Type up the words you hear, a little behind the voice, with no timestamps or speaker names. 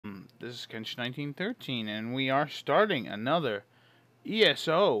this is Kenshin1913, and we are starting another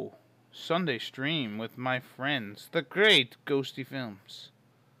ESO Sunday stream with my friends, the great Ghostyfilms.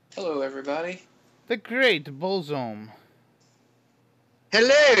 Hello, everybody. The TheGreatBulzome.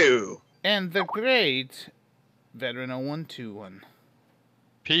 Hello! And the great Veteran0121.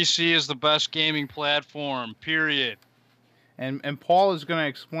 PC is the best gaming platform, period. And Paul is going to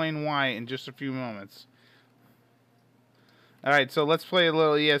explain why in just a few moments. Alright, so let's play a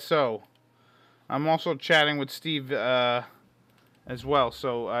little ESO. I'm also chatting with Steve as well,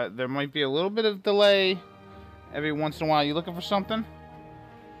 so there might be a little bit of delay every once in a while. You looking for something?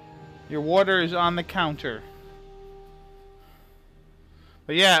 Your water is on the counter.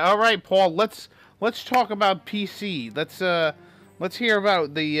 But yeah, alright, Paul, let's talk about PC. Let's hear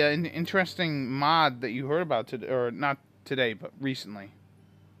about the interesting mod that you heard about today, or not today, but recently.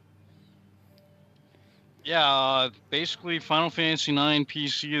 Yeah, basically Final Fantasy IX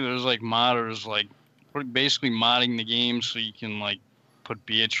PC, there's like modders like basically modding the game so you can like put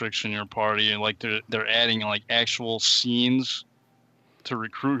Beatrix in your party, and like they're adding like actual scenes to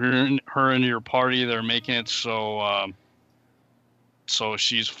recruit her into your party. They're making it so so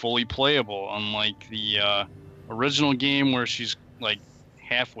she's fully playable, unlike the original game where she's like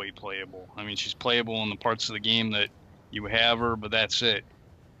halfway playable. I mean, she's playable in the parts of the game that you have her, but that's it.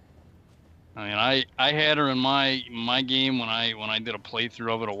 I mean, I had her in my game when I did a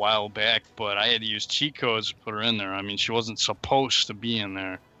playthrough of it a while back, but I had to use cheat codes to put her in there. I mean, she wasn't supposed to be in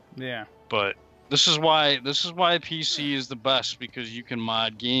there. Yeah. But this is why PC is the best, because you can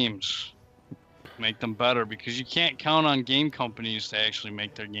mod games, make them better, because you can't count on game companies to actually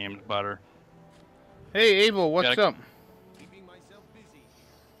make their games better. Hey Abel, what's up? Keeping myself busy.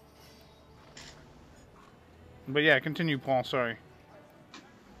 But yeah, continue, Paul. Sorry.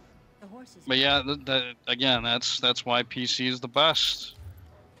 But yeah, again, that's why PC is the best.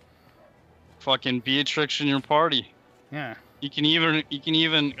 Fucking Beatrix in your party. Yeah. You can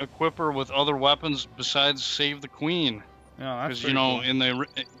even equip her with other weapons besides save the queen. Yeah, that's Because cool. in the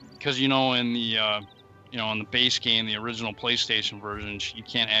in the base game, the original PlayStation version, you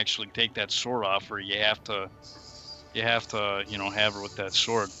can't actually take that sword off her. You have to have her with that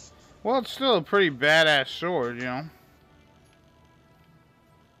sword. Well, it's still a pretty badass sword, you know.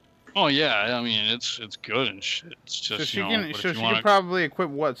 Oh yeah, I mean it's good and shit. It's just So she you know, can, but so if she you wanna, can probably equip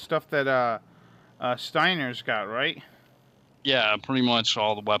what stuff that Steiner's got, right? yeah, pretty much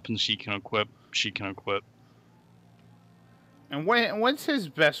all the weapons she can equip. And what's his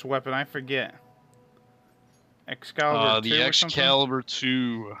best weapon? I forget. Excalibur 2 the or something? Excalibur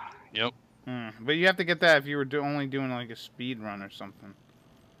 2. Yep. But you have to get that if you were only doing like a speed run or something.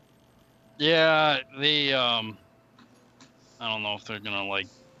 Yeah, they I don't know if they're gonna like.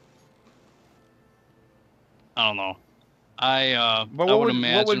 I don't know. I would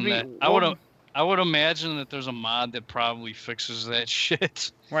imagine that I would imagine that there's a mod that probably fixes that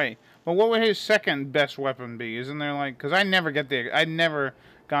shit. Right. But what would his second best weapon be? Isn't there like? Because I never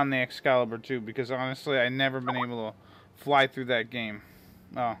gotten the Excalibur 2 because honestly I never been able to fly through that game.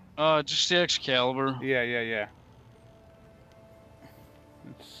 Oh. Just the Excalibur. Yeah.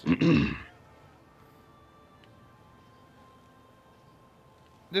 Let's see.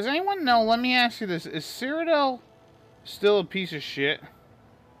 Does anyone know? Let me ask you this: is Cyrodiil still a piece of shit?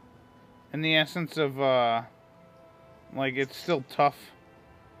 In the essence of like it's still tough.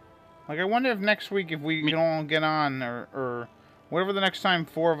 Like I wonder if next week if we can all get on or whatever the next time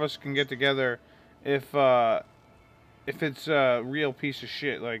four of us can get together, if it's a real piece of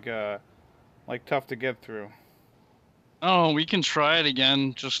shit like tough to get through. Oh, we can try it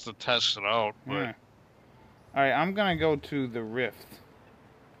again just to test it out. But... Yeah. All right, I'm gonna go to the Rift.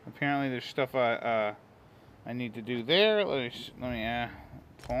 Apparently, there's stuff I need to do there. Let me.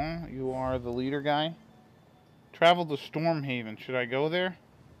 Paul, you are the leader guy. Travel to Stormhaven. Should I go there?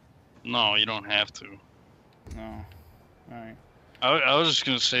 No, you don't have to. No. All right. I was just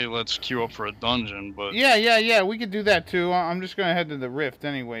gonna say let's queue up for a dungeon, but yeah. We could do that too. I'm just gonna head to the Rift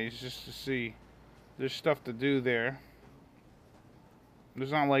anyways, just to see. There's stuff to do there.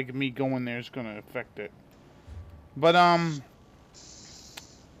 It's not like me going there is gonna affect it. But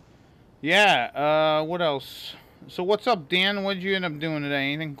yeah. What else? So what's up, Dan? What'd you end up doing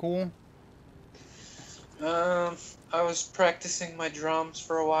today? Anything cool? I was practicing my drums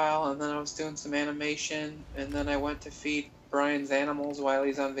for a while, and then I was doing some animation, and then I went to feed Brian's animals while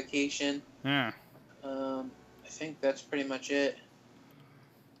he's on vacation. Yeah. I think that's pretty much it.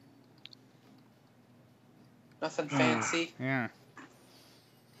 Nothing fancy. Yeah.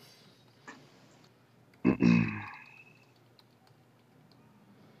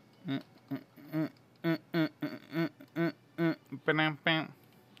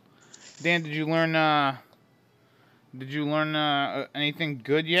 Dan, did you learn anything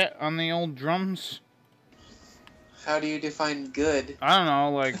good yet on the old drums? How do you define good? I don't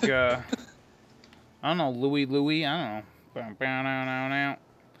know, like I don't know, Louie, I don't know.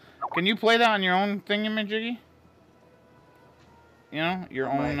 Can you play that on your own thingamajiggy? You know,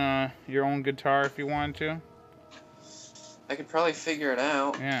 your own guitar if you wanted to. I could probably figure it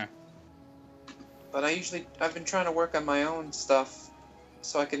out. Yeah. But I've been trying to work on my own stuff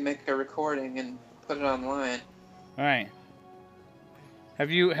so I can make a recording and put it online. All right.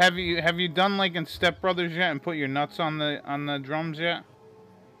 Have you done like in Step Brothers yet and put your nuts on the drums yet?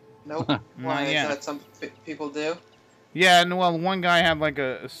 Nope. Not Why? Is yet. that something people do? Yeah, no, well, one guy had like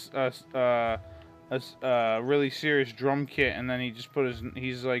a really serious drum kit, and then he just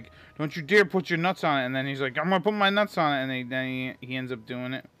he's like, "Don't you dare put your nuts on it," and then he's like, "I'm gonna put my nuts on it," and then he ends up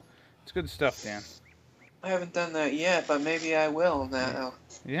doing it. It's good stuff, Dan. I haven't done that yet, but maybe I will now.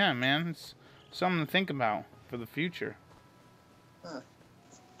 Yeah, man, it's something to think about for the future. Huh.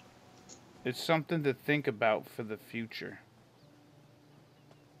 It's something to think about for the future.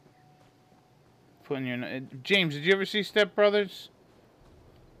 Putting your James, did you ever see Step Brothers?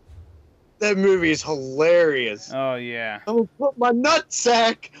 That movie is hilarious. Oh yeah. I'm gonna put my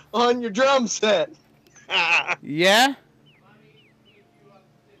nutsack on your drum set. Yeah?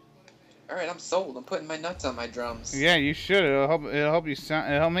 Alright, I'm sold. I'm putting my nuts on my drums. Yeah, you should.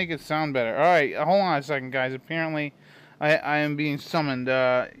 It'll make it sound better. All right, hold on a second, guys. Apparently, I am being summoned.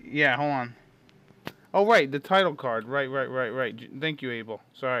 Yeah, hold on. Oh, right, the title card. Right. Thank you, Abel.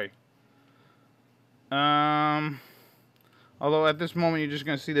 Sorry. Although at this moment you're just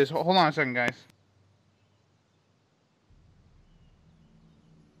gonna see this. Hold on a second, guys.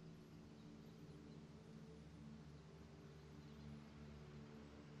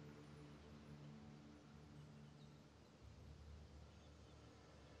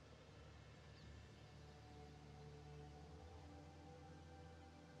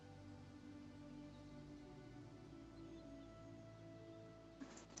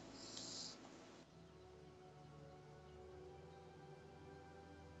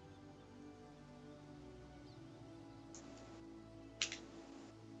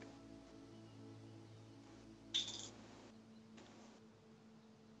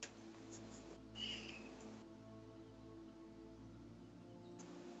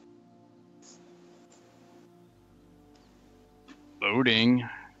 Loading.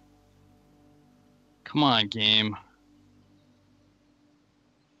 Come on, game.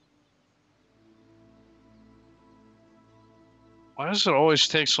 Why does it always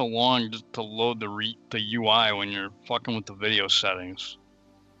take so long to load the UI when you're fucking with the video settings?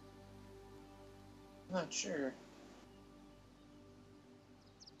 Not sure.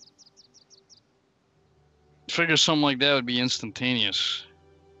 Figure something like that would be instantaneous.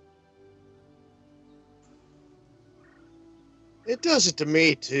 It does it to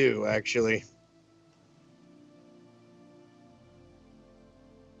me too, actually.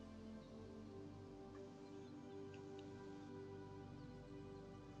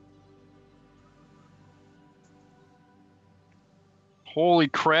 Holy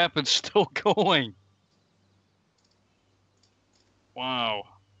crap, it's still going. Wow.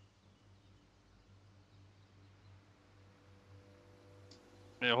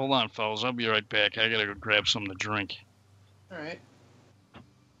 Yeah, hold on, fellas. I'll be right back. I gotta go grab something to drink. Alright.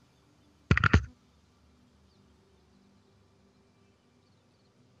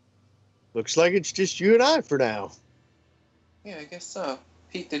 Looks like it's just you and I for now. Yeah, I guess so.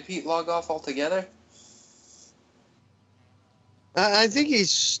 Did Pete log off altogether? I think he's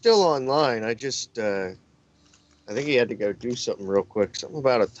still online. I think he had to go do something real quick. Something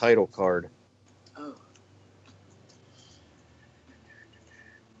about a title card. Oh.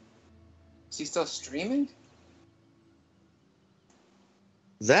 Is he still streaming?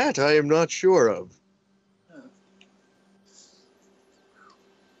 That I am not sure of. Oh.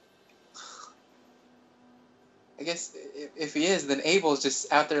 I guess if he is, then Abel's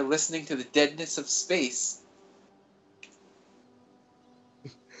just out there listening to the deadness of space.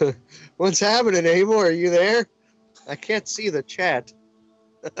 What's happening, Abel? Are you there? I can't see the chat.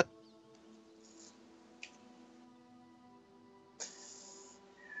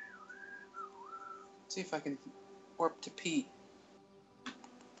 See if I can warp to Pete.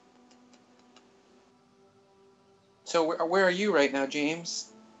 So where are you right now,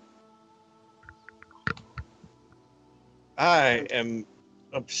 James? I am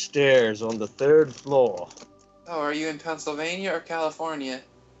upstairs on the 3rd floor. Oh, are you in Pennsylvania or California?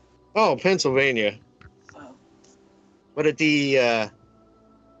 Oh, Pennsylvania. Oh. But at the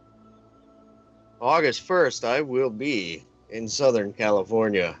August 1st, I will be in Southern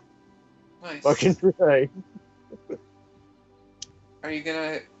California. Nice. Fucking right. Are you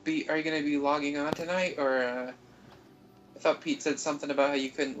gonna be logging on tonight, or I thought Pete said something about how you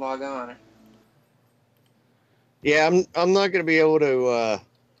couldn't log on. Yeah, I'm not gonna be able to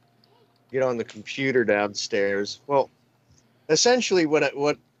get on the computer downstairs. Well, essentially,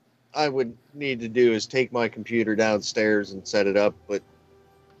 what I would need to do is take my computer downstairs and set it up, but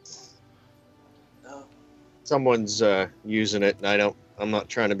No. someone's using it, and I'm not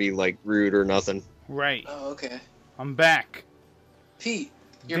trying to be like rude or nothing. Right. Oh, okay. I'm back. Pete,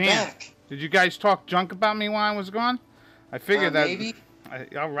 you're Damn. back. Did you guys talk junk about me while I was gone? I figured that. Maybe.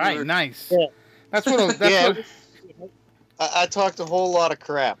 All right, You're- nice. Yeah. That's what. That's Yeah. what. I talked a whole lot of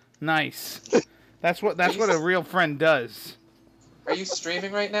crap. Nice. That's what a real friend does. Are you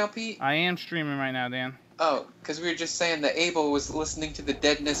streaming right now, Pete? I am streaming right now, Dan. Oh, because we were just saying that Abel was listening to the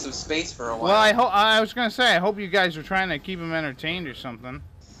deadness of space for a while. Well, I was gonna say I hope you guys are trying to keep him entertained or something.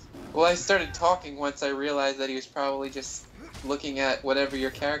 Well, I started talking once I realized that he was probably just looking at whatever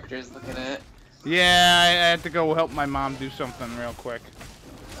your character is looking at. Yeah, I had to go help my mom do something real quick.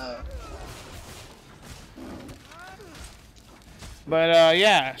 But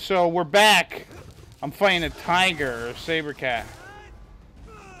yeah, so we're back. I'm fighting a tiger or a saber cat.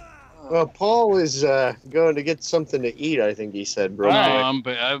 Well, Paul is going to get something to eat. I think he said, bro.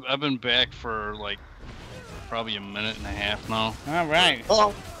 I've been back for like probably a minute and a half now. All right.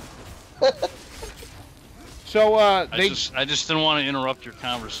 Oh. So I just didn't want to interrupt your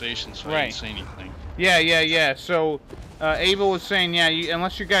conversation, so I didn't say anything. Yeah. So Abel was saying, yeah,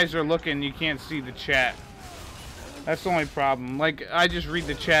 unless you guys are looking, you can't see the chat. That's the only problem. Like, I just read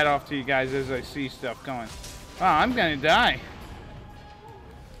the chat off to you guys as I see stuff going. Oh, I'm gonna die.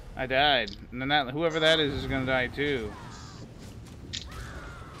 I died. And then whoever that is gonna die too.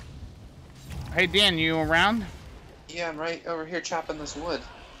 Hey Dan, you around? Yeah, I'm right over here chopping this wood.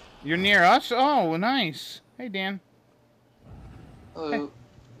 You're near us? Oh, nice. Hey Dan. Hello.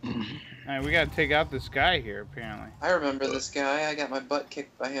 Alright, we gotta take out this guy here, apparently. I remember this guy. I got my butt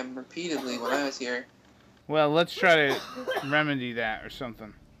kicked by him repeatedly when I was here. Well, let's try to remedy that or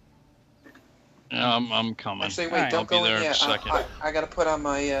something. Yeah, I'm coming. Actually, wait, Alright. don't I'll be go there in in a yet. second. I gotta put on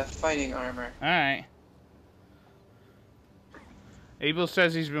my fighting armor. Alright. Abel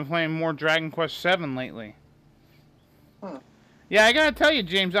says he's been playing more Dragon Quest VII lately. Huh. Yeah, I gotta tell you,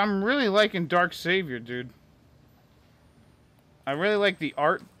 James, I'm really liking Dark Savior, dude. I really like the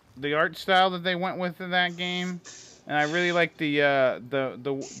art style that they went with in that game, and I really like the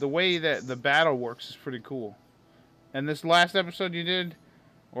way that the battle works is pretty cool. And this last episode you did,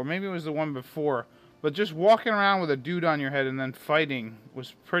 or maybe it was the one before, but just walking around with a dude on your head and then fighting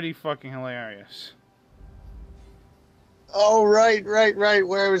was pretty fucking hilarious. Oh, right.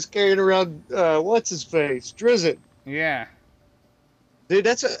 Where I was carrying around, what's his face? Drizzt. Yeah. Dude,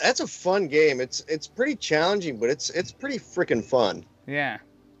 that's a fun game. It's pretty challenging, but it's pretty freaking fun. Yeah.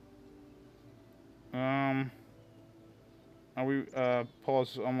 Are we,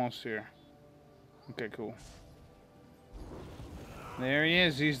 Paul's almost here. Okay, cool. There he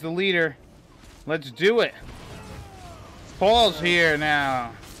is. He's the leader. Let's do it. Paul's here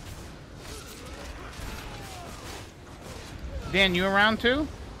now. Dan, you around too?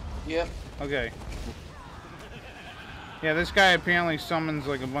 Yep. Okay. Yeah, this guy apparently summons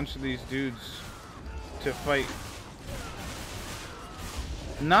like a bunch of these dudes to fight.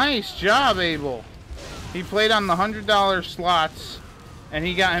 Nice job, Abel. He played on the $100 slots, and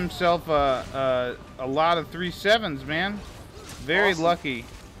he got himself a lot of 3-7s, man. Very Awesome. lucky.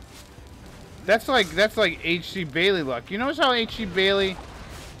 That's like H.C. Bailey luck. You notice how H.C. Bailey?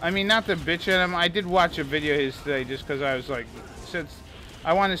 I mean, not to bitch at him. I did watch a video of his today just because I was like, since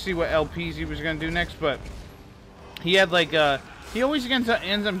I wanted to see what LPs he was gonna do next, but he had like he always ends up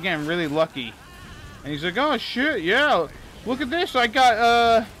getting really lucky, and he's like, oh shit, yeah, look at this, I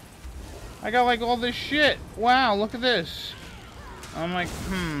got like all this shit. Wow, look at this. I'm like,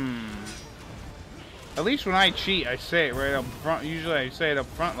 At least when I cheat, I say it right up front. Usually I say it up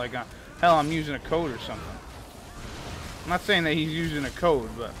front like, hell, I'm using a code or something. I'm not saying that he's using a code,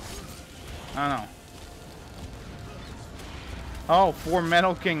 but I don't know. Oh, 4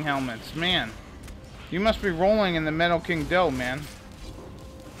 Metal King helmets. Man, you must be rolling in the Metal King dough, man.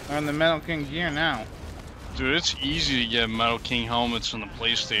 Or in the Metal King gear now. Dude, it's easy to get Metal King helmets in the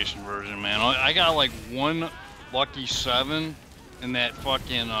PlayStation version, man. I got like one Lucky 7 in that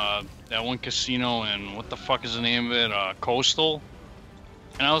fucking, that one casino in, what the fuck is the name of it, Coastal.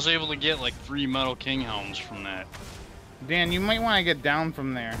 And I was able to get like 3 Metal King helmets from that. Dan, you might want to get down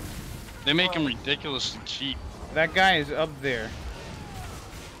from there. They make them ridiculously cheap. That guy is up there.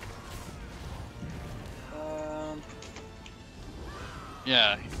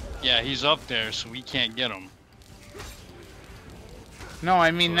 Yeah, Yeah, he's up there, so we can't get him. No,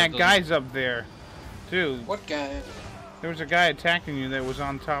 I mean So that that guy's up there, too. What guy? There was a guy attacking you that was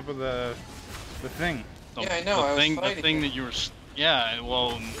on top of the thing. Yeah, I know, I was The fighting thing him. that you were. Yeah,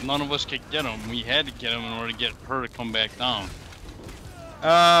 well, none of us could get him. We had to get him in order to get her to come back down.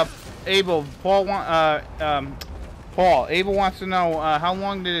 Abel, Paul Abel wants to know how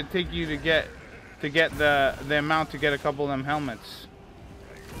long did it take you to get the amount to get a couple of them helmets?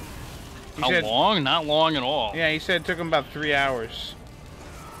 He How said, long? Not long at all. Yeah, he said it took him about 3 hours.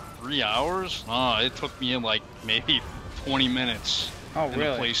 3 hours? Oh, it took me like maybe 20 minutes. Oh, in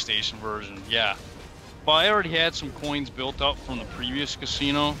really? the PlayStation version, yeah. But I already had some coins built up from the previous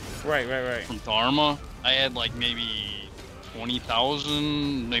casino. Right. From Dharma. I had like maybe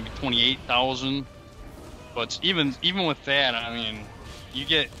 20,000, maybe 28,000. But even with that, I mean, you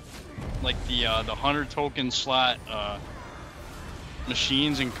get like the 100 token slot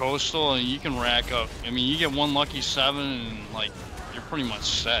machines in Coastal, and you can rack up. I mean, you get one lucky 7, and like you're pretty much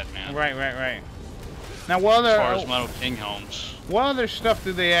set, man. Right. Now, what other as far as Metal King helms. What other stuff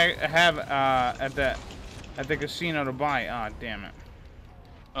do they have at the casino to buy? Ah, damn it.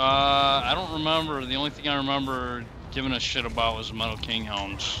 I don't remember. The only thing I remember giving a shit about was Metal King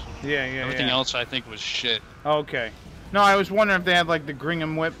helms. Yeah. Everything else I think was shit. Okay. No, I was wondering if they had like the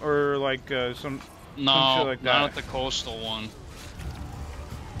Gringham Whip or like some shit like that. Not at the Coastal one.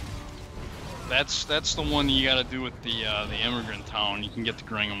 That's the one you got to do with the Immigrant Town. You can get the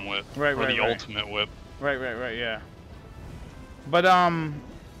Gringham Whip or the Ultimate Whip. Right, yeah. But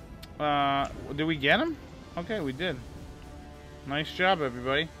did we get him? Okay, we did. Nice job,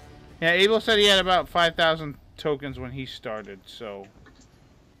 everybody. Yeah, Abel said he had about 5,000 tokens when he started, so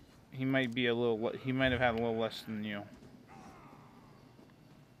he might be he might have had a little less than you.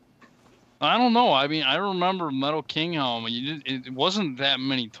 I don't know. I mean, I remember Metal King helm. It wasn't that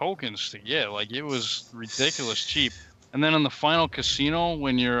many tokens to get. Like, it was ridiculous cheap. And then in the final casino,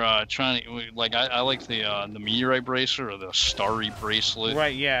 when you're trying to, like, I like the meteorite bracelet or the starry bracelet.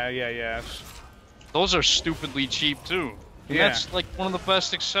 Right. Yeah. Those are stupidly cheap too. And Yeah. that's like one of the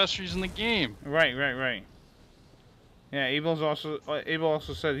best accessories in the game. Right. Yeah, Abel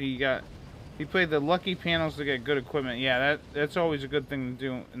also said he played the lucky panels to get good equipment. Yeah, that's always a good thing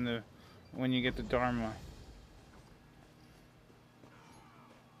to do when you get the Dharma.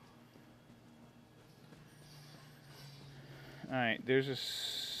 All right, there's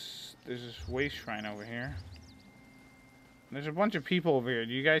this waste shrine over here. There's a bunch of people over here.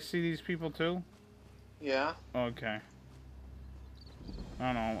 Do you guys see these people too? Yeah. Okay.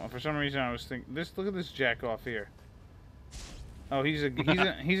 I don't know. For some reason, I was thinking. Look at this jack off here. Oh, he's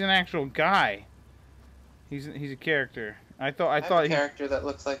an actual guy. He's a character. I thought a character that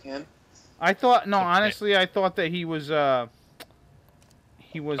looks like him. Honestly, I thought that he was a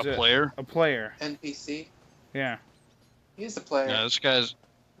player. A player. NPC. Yeah. He's a player. Yeah, this guy's.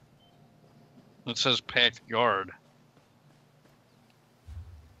 It says packed guard.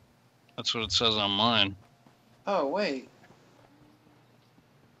 That's what it says on mine. Oh wait.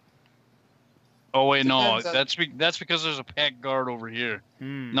 Oh wait, no, that's because there's a packed guard over here.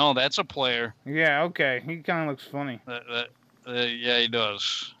 No, that's a player. Yeah, okay. He kind of looks funny. Yeah, he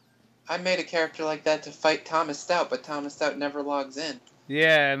does. I made a character like that to fight Thomas Stout, but Thomas Stout never logs in.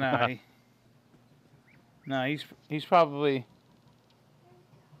 Yeah, no. He's probably.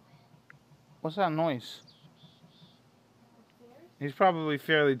 What's that noise? He's probably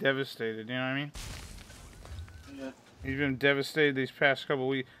fairly devastated. You know what I mean? Yeah. He's been devastated these past couple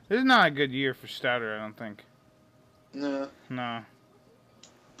weeks. This is not a good year for Stouter, I don't think. No. No.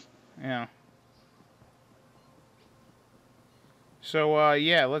 Yeah. So,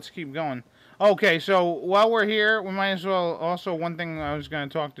 yeah, let's keep going. Okay, so while we're here, we might as well... Also, one thing I was going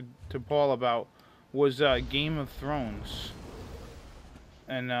to talk to Paul about was Game of Thrones.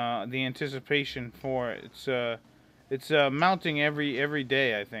 And the anticipation for it. It's mounting every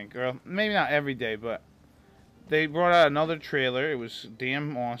day, I think. Or maybe not every day, but... They brought out another trailer. It was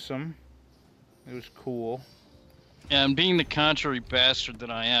damn awesome. It was cool. Yeah, and being the contrary bastard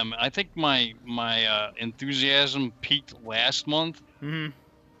that I am, I think my enthusiasm peaked last month. Mm-hmm.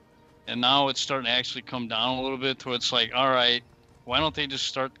 And now it's starting to actually come down a little bit to it's like, all right, why don't they just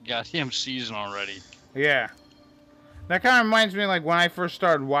start the goddamn season already? Yeah. That kind of reminds me of like when I first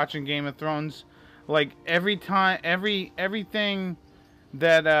started watching Game of Thrones. Like everything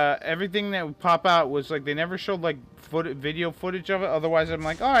that would pop out was like they never showed like video footage of it. Otherwise, I'm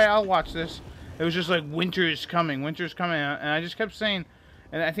like, all right, I'll watch this. It was just like winter is coming, and I just kept saying,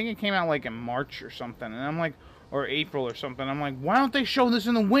 and I think it came out like in March or something, and I'm like, or April or something. I'm like, why don't they show this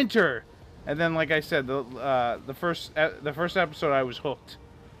in the winter? And then, like I said, the first episode, I was hooked.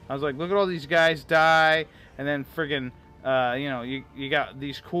 I was like, look at all these guys die, and then friggin', you know, you got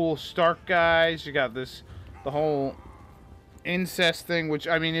these cool Stark guys. You got the whole incest thing, which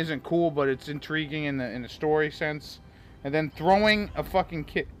I mean isn't cool, but it's intriguing in the story sense. And then throwing a fucking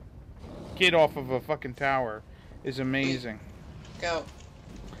kid off of a fucking tower is amazing. Go.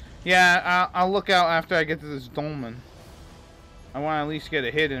 Yeah, I'll look out after I get to this dolmen. I want to at least get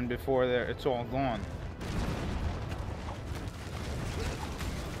a hit in before it's all gone.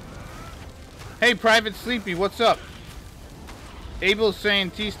 Hey, Private Sleepy, what's up? Abel's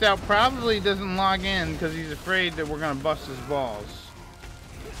saying T-Stout probably doesn't log in because he's afraid that we're going to bust his balls.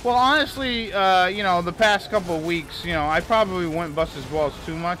 Well, honestly, you know, the past couple of weeks, you know, I probably wouldn't bust his balls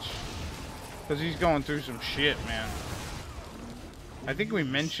too much because he's going through some shit, man. I think we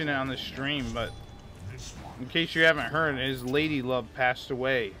mentioned it on the stream, but in case you haven't heard, his lady love passed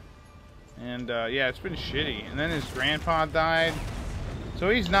away. And, yeah, it's been shitty. And then his grandpa died. So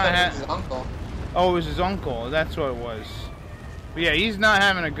he's not his uncle. Oh, it was his uncle. That's what it was. But yeah, he's not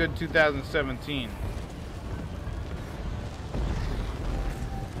having a good 2017.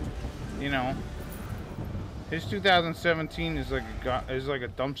 You know, his 2017 is like a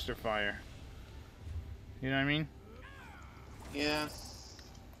dumpster fire. You know what I mean? Yeah.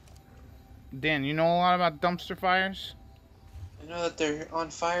 Dan, you know a lot about dumpster fires? I know that they're on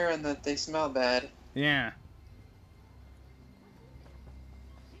fire and that they smell bad. Yeah.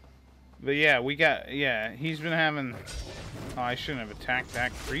 But yeah, he's been having... Oh, I shouldn't have attacked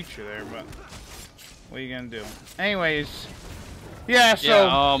that creature there, but... What are you gonna do? Anyways... Yeah, so...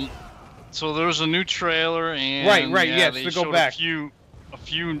 Yeah, so there was a new trailer, and... Right, yeah, yes, they to go showed back. a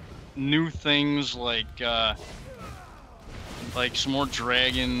few new things, like some more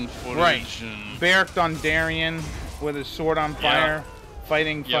dragon footage. Right. And... Beric Dondarrion with his sword on fire,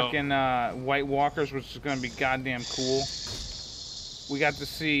 fighting fucking White Walkers, which is gonna be goddamn cool. We got to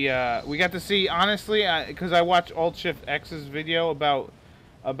see, honestly, because I watched Alt Shift X's video about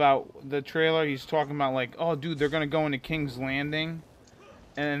the trailer. He's talking about like, oh, dude, they're gonna go into King's Landing,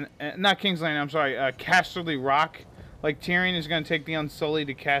 and not King's Landing. I'm sorry, Casterly Rock. Like Tyrion is gonna take the Unsullied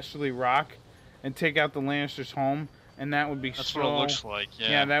to Casterly Rock, and take out the Lannisters' home, and that would be That's so. what it looks like. Yeah.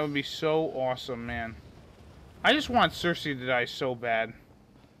 Yeah, that would be so awesome, man. I just want Cersei to die so bad.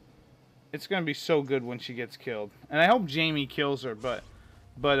 It's gonna be so good when she gets killed, and I hope Jaime kills her. But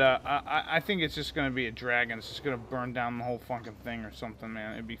I think it's just gonna be a dragon. It's just gonna burn down the whole fucking thing or something,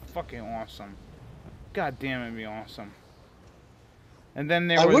 man. It'd be fucking awesome. God damn, it'd be awesome. And then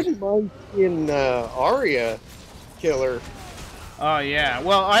there was... I wouldn't mind seeing Arya kill her. Oh yeah.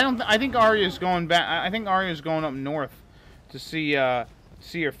 Well, I think Arya's going back. I think Arya's going up north to see her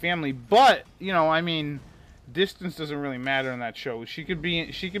family. But you know, I mean, distance doesn't really matter in that show. She could be in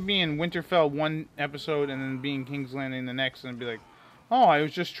Winterfell one episode and then be in King's Landing the next, and be like, oh, I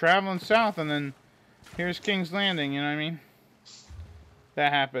was just traveling south, and then here's King's Landing. You know what I mean?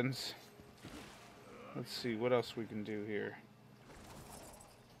 That happens. Let's see what else we can do here.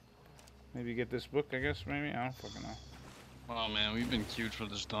 Maybe get this book, I guess. Maybe I don't fucking know. Oh man, we've been queued for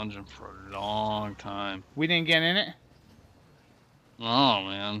this dungeon for a long time. We didn't get in it. Oh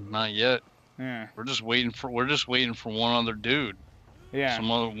man, not yet. Yeah. We're just waiting for one other dude. Yeah.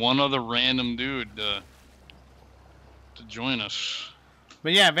 One other random dude to join us.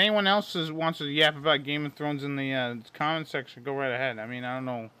 But yeah, if anyone else wants to yap about Game of Thrones in the comment section, go right ahead. I mean, I don't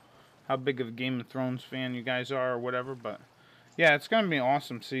know how big of a Game of Thrones fan you guys are or whatever, but yeah, it's gonna be an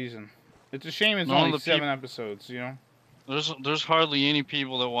awesome season. It's a shame it's only 7 episodes, you know. There's hardly any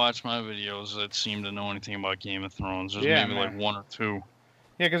people that watch my videos that seem to know anything about Game of Thrones. There's maybe like 1 or 2.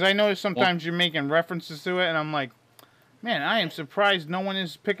 Yeah, because I notice sometimes you're making references to it, and I'm like, man, I am surprised no one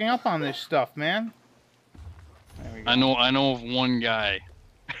is picking up on this stuff, man. There we go. I know of one guy.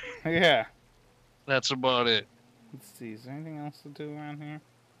 Yeah. That's about it. Let's see, is there anything else to do around here?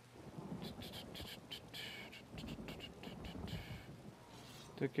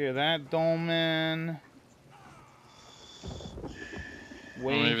 Took care of that dolmen.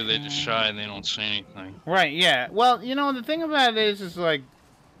 Or maybe they just shy and they don't say anything. Right, yeah. Well, you know, the thing about it is like,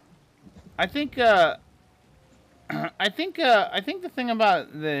 I think the thing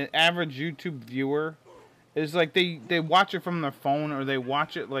about the average YouTube viewer is like they watch it from their phone, or they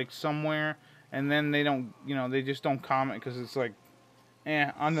watch it like somewhere, and then they don't, you know, they just don't comment because it's like,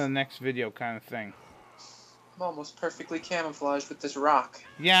 on to the next video kind of thing. I'm almost perfectly camouflaged with this rock.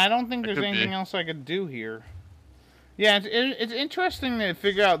 Yeah, I don't think there's anything else I could do here. Yeah, it's interesting to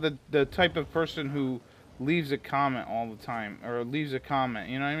figure out the type of person who leaves a comment all the time, or leaves a comment,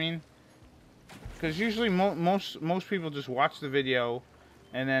 you know what I mean? Because usually most people just watch the video,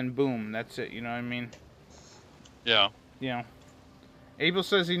 and then boom, that's it, you know what I mean? Yeah. You know, Abel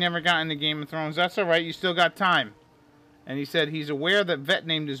says he never got into Game of Thrones. That's alright, you still got time. And he said he's aware that Vet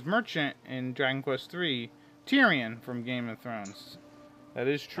named his merchant in Dragon Quest III Tyrion from Game of Thrones. That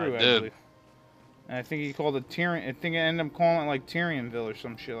is true, I believe. And I think he called it Tyrion. I think I ended up calling it like Tyrionville or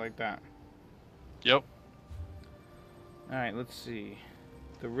some shit like that. Yep. Alright, let's see.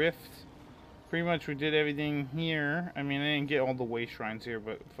 The Rift. Pretty much we did everything here. I mean, I didn't get all the way shrines here,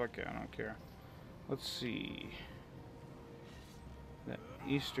 but fuck it, I don't care. Let's see. The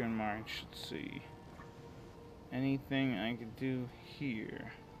Eastern March. Let's see. Anything I could do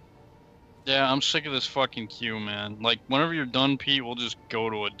here? Yeah, I'm sick of this fucking queue, man. Like, whenever you're done, Pete, we'll just go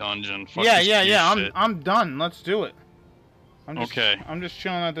to a dungeon. Fuck Yeah, this yeah, queue yeah. shit. I'm done. Let's do it. Okay. I'm just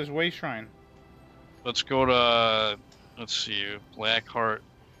chilling at this way shrine. Let's go to, let's see, Blackheart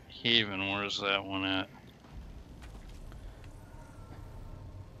Haven. Where's that one at?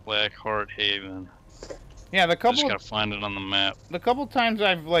 Blackheart Haven. Yeah, the couple. Just gotta find it on the map. The couple times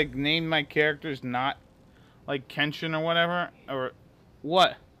I've like named my characters not like Kenshin or whatever, or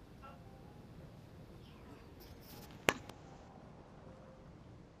what?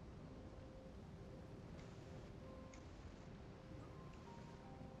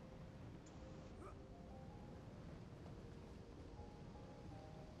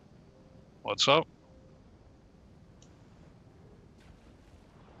 What's up?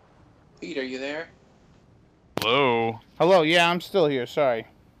 Pete, are you there? Hello? Hello, yeah, I'm still here, sorry.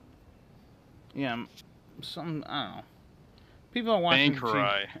 Yeah, some, I don't know. People are watching.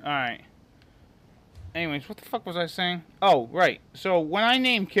 Bankerai. Alright. Anyways, what the fuck was I saying? Oh, right. So, when I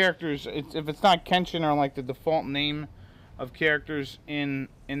name characters, if it's not Kenshin or like the default name of characters in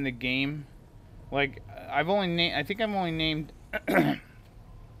the game, like, I think I've only named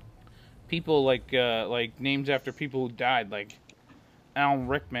people like names after people who died, like Alan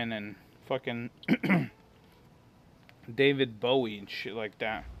Rickman and fucking David Bowie and shit like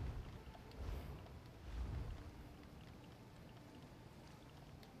that.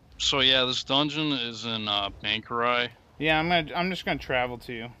 So yeah, this dungeon is in Bankerai. Yeah, I'm just gonna travel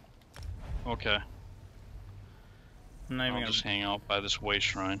to you. Okay. I'm not even I'll gonna just hang out by this way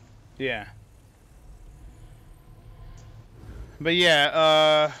shrine. Yeah. But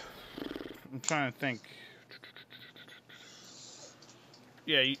yeah, I'm trying to think.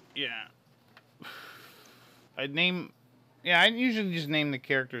 Yeah, yeah. I usually just name the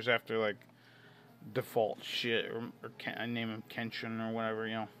characters after like default shit, or I name him Kenshin or whatever,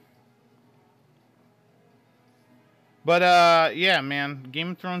 you know. But yeah, man,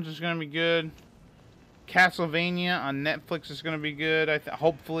 Game of Thrones is gonna be good. Castlevania on Netflix is gonna be good.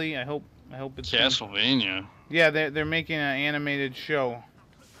 Hopefully, I hope it's Castlevania. Yeah, they're making an animated show.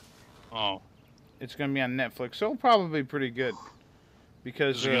 Oh. It's gonna be on Netflix, so it'll probably be pretty good.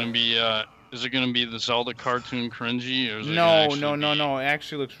 Because is it gonna be the Zelda cartoon cringy, or is no, it no. It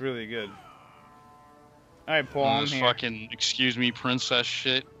actually looks really good. All right, Paul, I'm this here. fucking excuse me, princess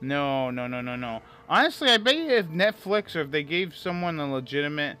shit. No. Honestly, I bet you if Netflix or if they gave someone a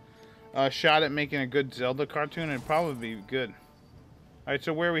legitimate shot at making a good Zelda cartoon, it'd probably be good. All right,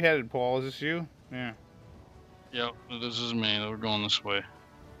 so where are we headed, Paul? Is this you? Yeah. Yep, this is me. We're going this way.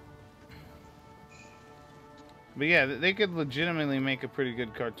 But yeah, they could legitimately make a pretty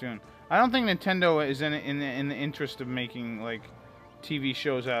good cartoon. I don't think Nintendo is in the interest of making like TV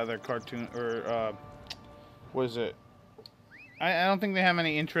shows out of their cartoon, or what is it? I don't think they have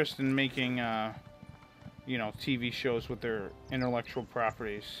any interest in making you know, TV shows with their intellectual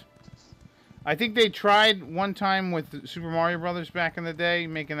properties. I think they tried one time with Super Mario Brothers back in the day,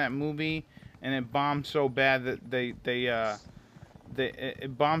 making that movie, and it bombed so bad that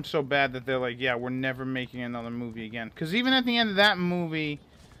it bombed so bad that they're like, yeah, we're never making another movie again. Because even at the end of that movie,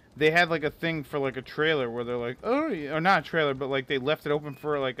 they had like a thing for like a trailer where they're like, oh, or not a trailer, but like they left it open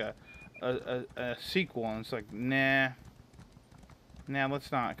for like a sequel, and it's like, nah,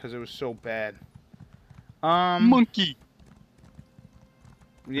 let's not, because it was so bad. Monkey.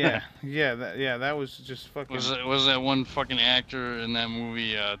 Yeah, that was just fucking. Was that one fucking actor in that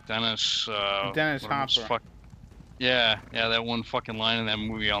movie, Dennis? Dennis Hopper. Yeah, that one fucking line in that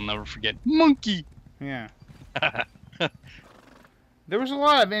movie I'll never forget. Monkey. Yeah. There was a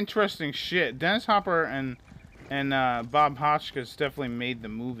lot of interesting shit. Dennis Hopper and Bob Hoskins definitely made the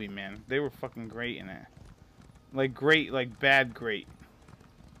movie, man. They were fucking great in it. Like great, like bad great.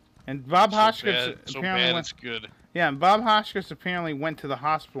 And Bob Hoskins apparently it's good. Yeah, and Bob Hoskins apparently went to the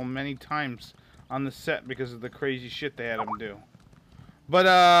hospital many times on the set because of the crazy shit they had him do. But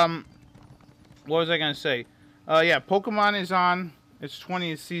what was I gonna say? Yeah, Pokemon is on its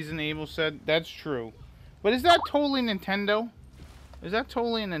 20th season, Abel said. That's true. But is that totally Nintendo? Is that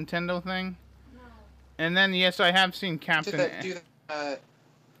totally a Nintendo thing? No. And then, yes, I have seen Captain... Do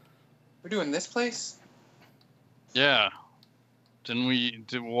we're doing this place? Yeah. Didn't we?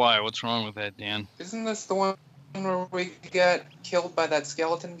 Why? What's wrong with that, Dan? Isn't this the one where we got killed by that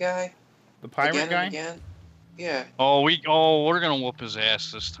skeleton guy? The pirate again guy? And again? Yeah. Oh, we're gonna whoop his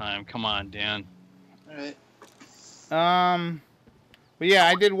ass this time. Come on, Dan. Alright. But yeah,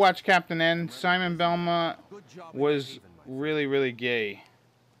 I did watch Captain N. Simon Belmont Good job was behaving myself. really, really gay.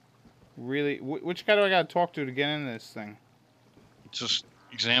 Really, which guy do I gotta talk to get into this thing? Just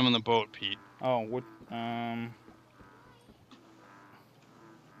examine the boat, Pete. Oh,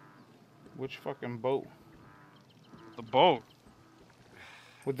 which fucking boat? The boat?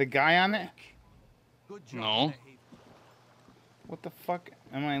 With the guy on it? Good job No. behaving. What the fuck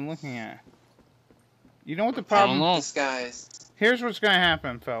am I looking at? You know what the I don't problem? know. Disguise. Here's what's gonna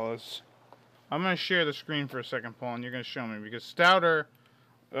happen, fellas. I'm gonna share the screen for a second, Paul, and you're gonna show me because Stouter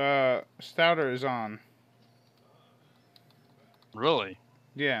is on. Really?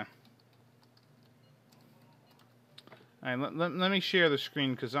 Yeah. All right, let me share the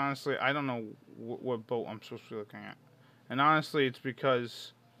screen because honestly, I don't know what boat I'm supposed to be looking at, and honestly, it's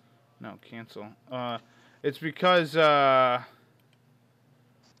because no cancel. It's because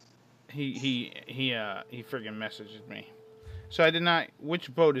he friggin' messaged me. So I did not.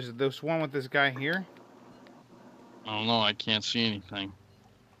 Which boat is it? This one with this guy here? I don't know. I can't see anything.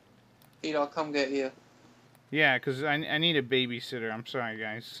 Pete, I'll come get you. Yeah, because I need a babysitter. I'm sorry,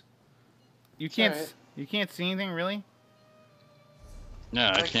 guys. You can't alright. you can't see anything really. Yeah,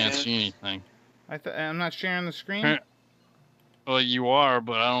 I I can't can. see anything. I'm not sharing the screen. Well, you are,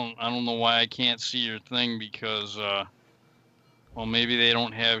 but I don't know why I can't see your thing because well, maybe they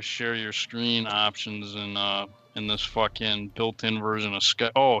don't have share your screen options in this fucking built-in version of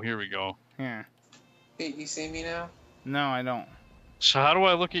Skype. Oh, here we go. Yeah. Pete, you see me now? No, I don't. So how do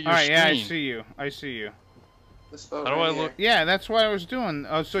I look at your All right. screen? Yeah, I see you. I see you. This boat How do right I here. look? Yeah, that's what I was doing.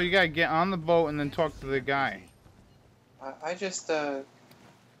 Oh, so you gotta get on the boat and then talk to the guy. I just So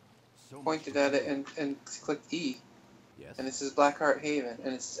much pointed at it and clicked E. Yes. And this is Blackheart Haven.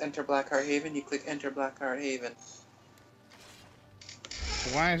 And it says enter Blackheart Haven. You click enter Blackheart Haven.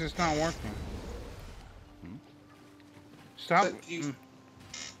 Why is this not working? Stop. But you-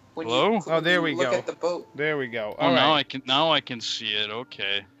 When Hello? You, Oh, there when you we look go. at the boat. There we go. Oh, All now right. I can see it.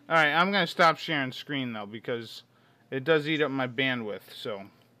 Okay. All right. I'm gonna stop sharing screen though because it does eat up my bandwidth. So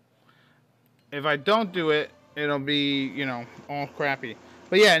if I don't do it, it'll be all crappy.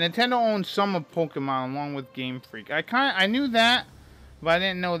 But yeah, Nintendo owns some of Pokemon along with Game Freak. I knew that, but I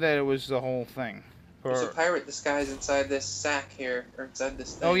didn't know that it was the whole thing. There's a pirate disguise inside this sack here, or inside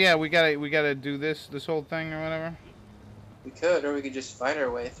this thing. Oh yeah, we gotta do this whole thing or whatever. We could, or we could just fight our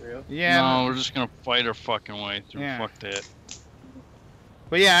way through. Yeah. No, we're just gonna fight our fucking way through. Yeah. Fuck that.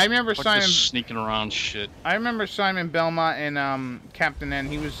 But yeah, I remember Fuck Simon. this sneaking around shit. I remember Simon Belmont and Captain N.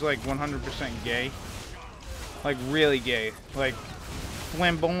 He was like 100% gay, like really gay, like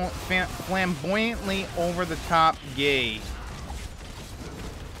flamboyantly over the top gay.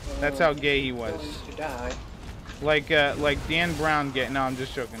 That's how gay he was. Going to die. Like Dan Brown gay. No, I'm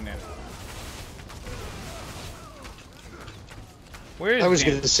just joking, Dan. Where is I was Dan?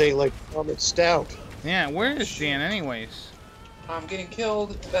 going to say like Stout. Yeah, where is Dan anyways? I'm getting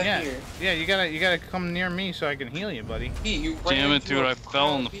killed back Yeah, here. yeah, you gotta come near me so I can heal you, buddy. Pete, you Damn ran it, through dude! a I fell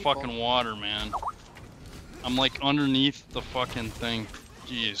crowd in of the people. fucking water, man. I'm like underneath the fucking thing.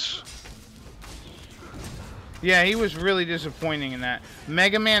 Jeez. Yeah, he was really disappointing in that.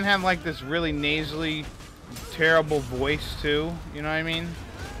 Mega Man had like this really nasally, terrible voice too. You know what I mean?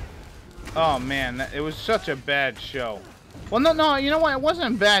 Oh man, it was such a bad show. Well, no, you know what? It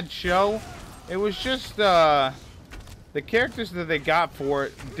wasn't a bad show. It was just the characters that they got for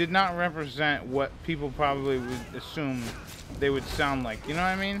it did not represent what people probably would assume they would sound like. You know what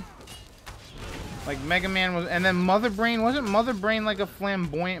I mean? Like Mega Man was, and then Mother Brain, wasn't Mother Brain like a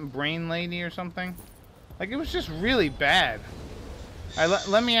flamboyant brain lady or something? Like it was just really bad. All right,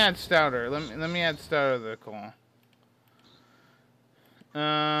 let me add Stouter. Let me add Stouter to the call.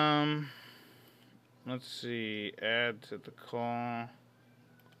 Let's see. Add to the call.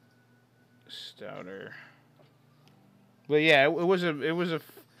 Stouter. But yeah, it was a.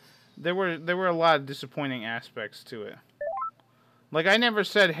 There were a lot of disappointing aspects to it. Like I never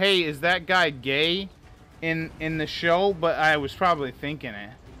said, "Hey, is that guy gay?" in the show, but I was probably thinking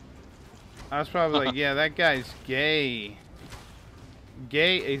it. I was probably like, "Yeah, that guy's gay.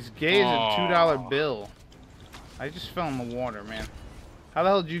 Gay as a $2 bill." I just fell in the water, man. How the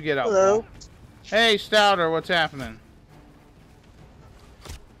hell did you get out? Hello. Paul? Hey, Stouter, what's happening?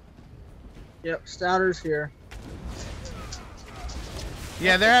 Yep, Stouter's here.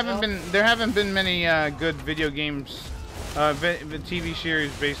 Yeah, there haven't been many good video games The TV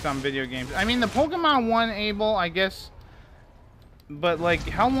series based on video games. I mean, the Pokemon one, Abel, I guess. But like,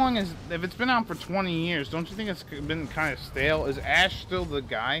 how long is? If it's been out for 20 years, don't you think it's been kind of stale? Is Ash still the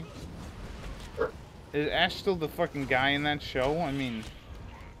guy? Is Ash still the fucking guy in that show? I mean,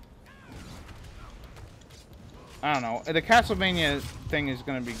 I don't know. The Castlevania thing is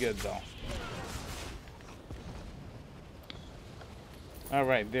gonna be good though. All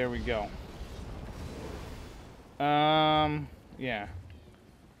right, there we go. Yeah.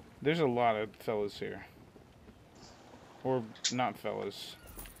 There's a lot of fellas here. Or not fellas.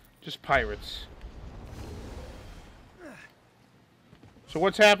 Just pirates. So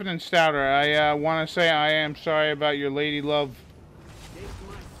what's happening, Stouter? I want to say I am sorry about your lady love.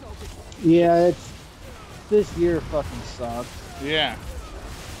 Yeah, this year fucking sucks. Yeah.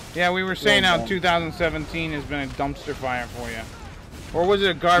 Yeah, we were saying how 2017 has been a dumpster fire for you. Or was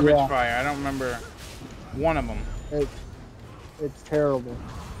it a garbage fire? I don't remember. One of them. It's terrible.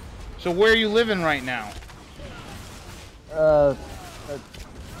 So where are you living right now? At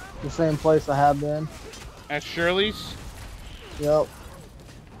the same place I have been. At Shirley's? Yep.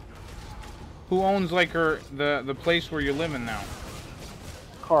 Who owns like the place where you're living now?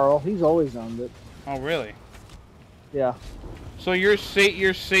 Carl, he's always owned it. Oh really? Yeah. So you're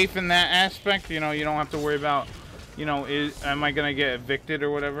safe in that aspect. You know, you don't have to worry about, you know, am I gonna get evicted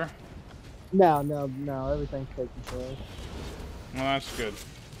or whatever? No, everything's taken care of. Well, that's good.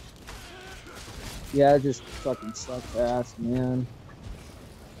 Yeah, it just fucking sucks ass, man.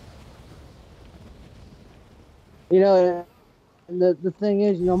 You know, and the thing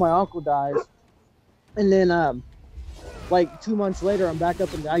is, you know, my uncle dies, and then like 2 months later, I'm back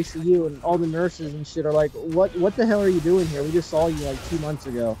up in the ICU, and all the nurses and shit are like, "What the hell are you doing here? We just saw you like 2 months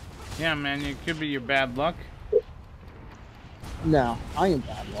ago." Yeah, man, it could be your bad luck. No, I ain't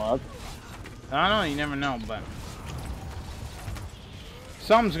bad luck. I don't know, you never know, but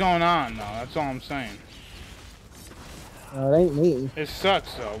something's going on, though. That's all I'm saying. It ain't me. It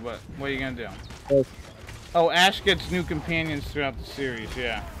sucks, though, but what are you gonna do? Yes. Oh, Ash gets new companions throughout the series,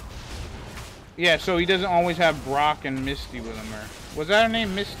 yeah. Yeah, so he doesn't always have Brock and Misty with him, or was that her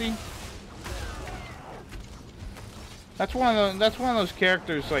name, Misty? That's one of those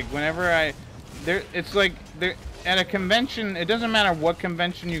characters. Like whenever it's like they're at a convention. It doesn't matter what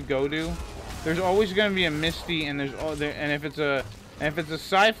convention you go to. There's always going to be a Misty, and if it's a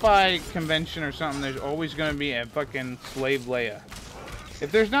sci-fi convention or something, there's always going to be a fucking Slave Leia.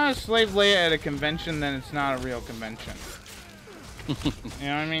 If there's not a Slave Leia at a convention, then it's not a real convention. You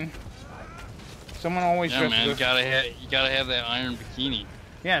know what I mean? Someone always dresses man, up. you gotta have that iron bikini.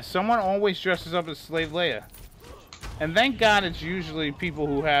 Yeah, someone always dresses up as Slave Leia. And thank God it's usually people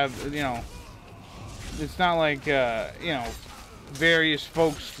who have, you know, it's not like, you know, various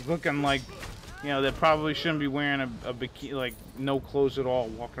folks looking like, you know, that probably shouldn't be wearing a bikini, like no clothes at all,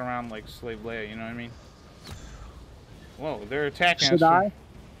 walking around like Slave Leia, you know what I mean? Whoa, they're attacking us. Should I?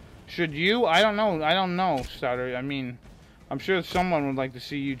 Should you? I don't know, Stouter. I mean, I'm sure someone would like to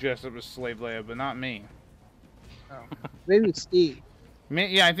see you dressed up as Slave Leia, but not me. Oh. Maybe Steve.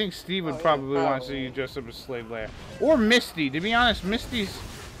 Yeah, I think Steve would probably want to see you dressed up as Slave Leia. Or Misty. To be honest, Misty's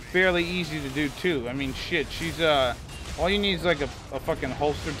fairly easy to do, too. I mean, shit, she's, all you need is, like, a fucking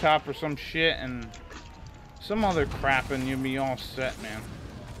holster top or some shit, and some other crap, and you'll be all set, man.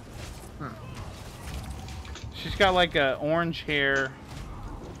 She's got, like, a orange hair.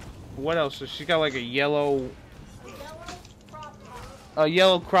 What else? She's got, like, a yellow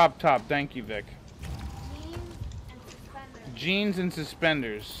crop top. Thank you, Vic. Jeans and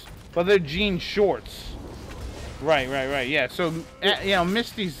suspenders. But they're jean shorts. Right. Yeah, so, you know,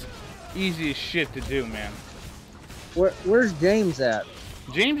 Misty's easy as shit to do, man. Where's James at?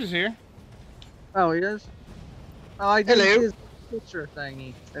 James is here. Oh, he is? Oh, I did his picture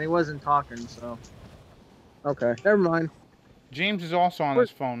thingy, and he wasn't talking, so... Okay, never mind. James is also on his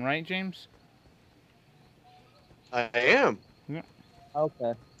phone, right, James? I am. Yeah.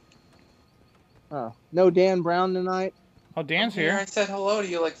 Okay. Oh, no Dan Brown tonight? Oh, Dan's here. I said hello to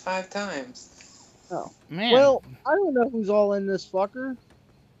you like 5 times. Oh. Man. Well, I don't know who's all in this fucker.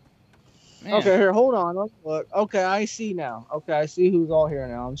 Man. Okay, here, hold on. Let's look. Okay, I see now. Okay, I see who's all here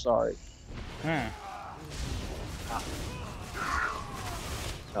now. I'm sorry. Yeah.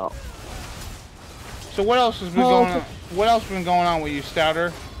 Oh. So what else has been going on? What else has been going on with you,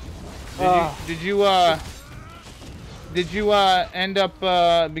 Stouter? Did you end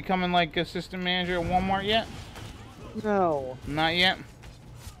up becoming like assistant manager at Walmart yet? No. Not yet.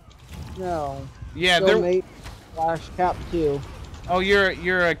 No. Yeah, Still mate / cap 2. Oh,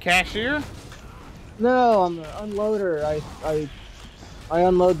 you're a cashier? No, I'm an unloader. I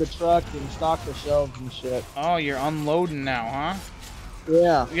unload the truck and stock the shelves and shit. Oh, you're unloading now, huh?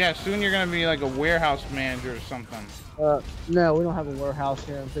 Yeah. Yeah, soon you're gonna be like a warehouse manager or something. No, we don't have a warehouse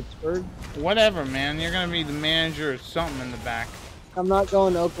here in Pittsburgh. Whatever, man. You're gonna be the manager or something in the back. I'm not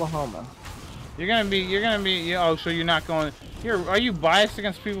going to Oklahoma. You're gonna be. Oh, so you're not going. Are you biased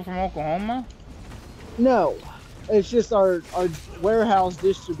against people from Oklahoma? No, it's just our warehouse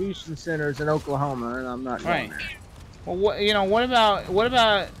distribution centers in Oklahoma, and I'm not going there. Well, what about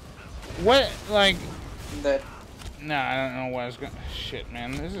like? That Nah, I don't know what I was going. Shit,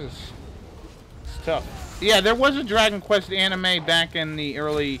 man, it's tough. Yeah, there was a Dragon Quest anime back in the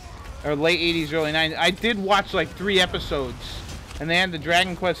late '80s, early '90s. I did watch like 3 episodes, and they had the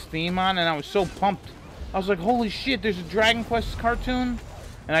Dragon Quest theme on, and I was so pumped. I was like, holy shit, there's a Dragon Quest cartoon,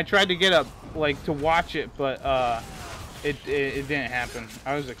 and I tried to get up to watch it, but it didn't happen.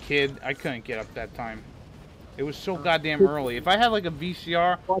 I was a kid. I couldn't get up that time. It was so goddamn early. If I had like a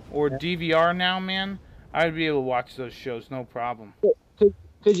VCR or DVR now, man, I would be able to watch those shows, no problem.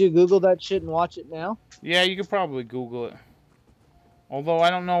 Could you Google that shit and watch it now? Yeah, you could probably Google it. Although I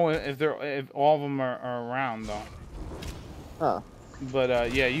don't know if all of them are around though. Huh.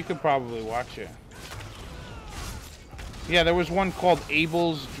 But yeah, you could probably watch it. Yeah, there was one called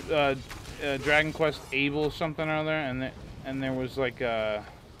Abel's Dragon Quest Abel something or other, and there was like a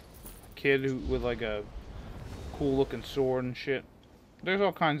kid with like a cool looking sword and shit. There's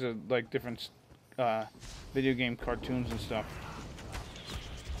all kinds of like different video game cartoons and stuff.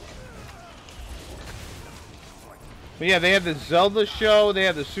 But yeah, they had the Zelda show, they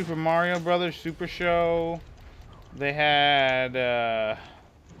had the Super Mario Brothers Super Show, they had a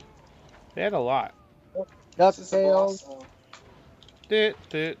lot. DuckTales.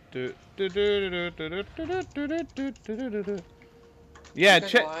 Yeah,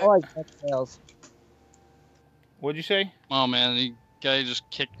 check. I like DuckTales. What'd you say? Oh man, the guy just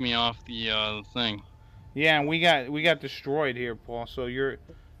kicked me off the thing. Yeah, and we got destroyed here, Paul. So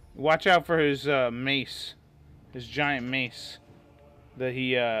watch out for his mace, his giant mace that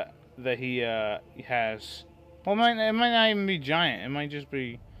he has. Well, it might not even be giant. It might just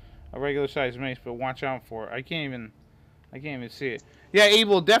be a regular sized mace, but watch out for it. I can't even see it. Yeah,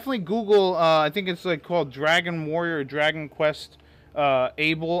 Abel, definitely Google. I think it's like called Dragon Warrior or Dragon Quest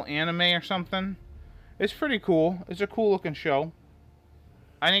Abel anime or something. It's pretty cool. It's a cool looking show.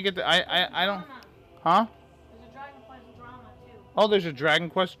 I didn't get the I don't. Huh? There's a Dragon Quest drama too. Oh, there's a Dragon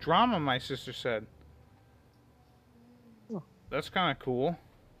Quest drama, my sister said. That's kind of cool.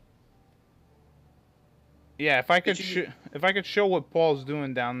 Yeah, if I could show what Paul's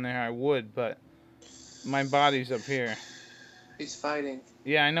doing down there, I would, but my body's up here. he's fighting.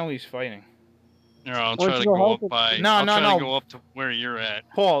 Yeah, I know he's fighting. Here, I'll try to go up by. No. To go up to where you're at.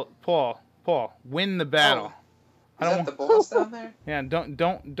 Paul, win the battle. Is that the boss down there? Yeah,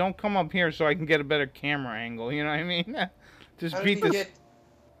 don't come up here so I can get a better camera angle. You know what I mean? Just How beat did this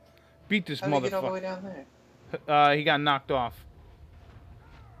he get all the way motherfucker. down there? He got knocked off.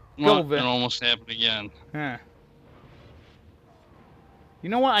 Well, Vin. it almost happened again. Huh. You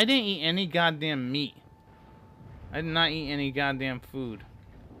know what? I didn't eat any goddamn meat. I did not eat any goddamn food.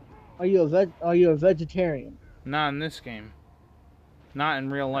 Are you a vegetarian? Not in this game. Not in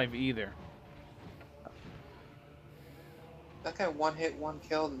real life either. That guy one hit, one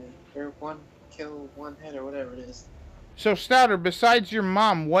killed me. Or one kill, one hit, or whatever it is. So Stouter, besides your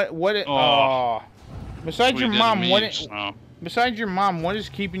mom, besides your mom, besides your mom, what is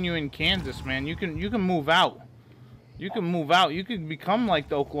keeping you in Kansas, man? You can move out. You can move out. You could become like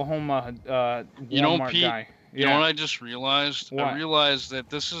the Oklahoma Walmart Pete, guy. You know what I just realized? What? I realized that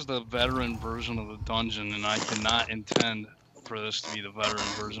this is the veteran version of the dungeon, and I cannot intend for this to be the veteran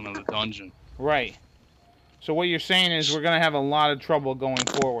version of the dungeon. Right. So what you're saying is we're gonna have a lot of trouble going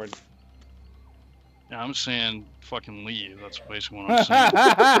forward. Yeah, I'm saying fucking leave. That's basically what I'm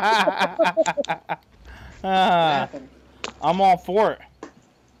saying. I'm all for it.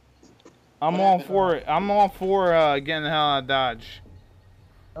 I'm all for it. I'm all for getting the hell out of Dodge.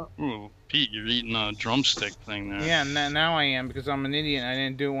 Ooh, Pete, you're eating a drumstick thing there. Yeah, now I am because I'm an idiot and I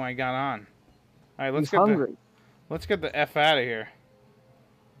didn't do it when I got on. All right, let's get the F out of here.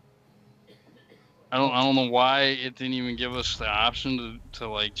 I don't know why it didn't even give us the option to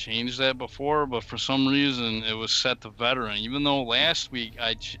like change that before, but for some reason it was set to veteran. Even though last week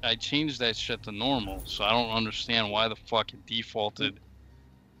I changed that shit to normal, so I don't understand why the fuck it defaulted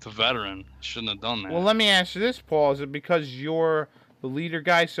to veteran. Shouldn't have done that. Well, let me ask you this, Paul. Is it because you're the leader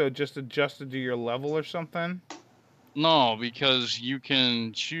guy, so it just adjusted to your level or something? No, because you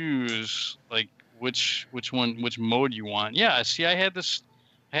can choose like which mode you want. Yeah, see, I had this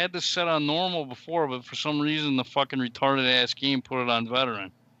I had this set on normal before, but for some reason the fucking retarded ass game put it on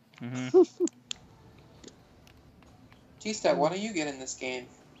veteran. Mm-hmm. G-Stat, why don't you get in this game?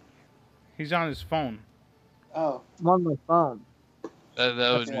 He's on his phone. Oh. I'm on my phone. That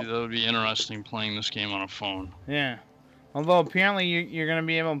would be interesting playing this game on a phone. Yeah. Although apparently you're going to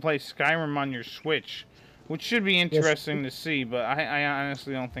be able to play Skyrim on your Switch, which should be interesting to see, but I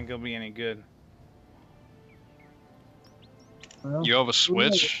honestly don't think it'll be any good. Well, You have a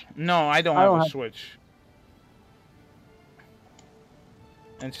Switch? No, I don't have a Switch.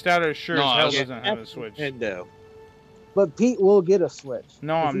 And Stouter sure as hell doesn't have a Switch. Nintendo. But Pete will get a Switch.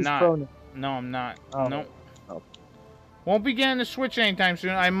 No, I'm not. No, I'm not. Oh. Nope. Oh. Won't be getting a Switch anytime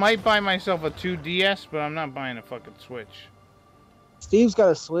soon. I might buy myself a 2DS, but I'm not buying a fucking Switch. Steve's got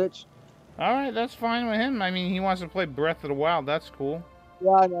a Switch. Alright, that's fine with him. I mean, he wants to play Breath of the Wild. That's cool.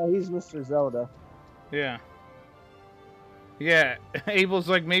 Yeah, I know. He's Mr. Zelda. Yeah. Yeah. Abel's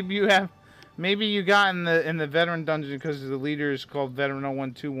like, maybe you got in the veteran dungeon because the leader is called Veteran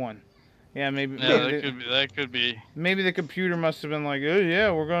 0121. Yeah, maybe. Yeah, maybe that could be. Maybe the computer must have been like, oh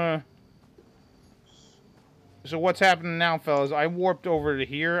yeah, we're gonna. So what's happening now, fellas? I warped over to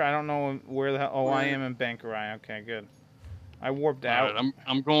here. I don't know where the hell. Oh, I am in Bankarai. Okay, good. I warped out. Right,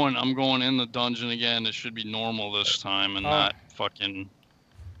 I'm going in the dungeon again. It should be normal this time and not fucking.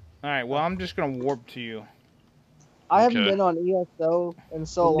 All right. Well, I'm just gonna warp to you. I haven't been on ESO in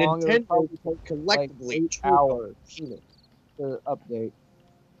so long. It would probably take collectively like 8 hours to update.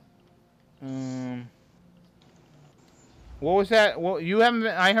 What was that? Well, you haven't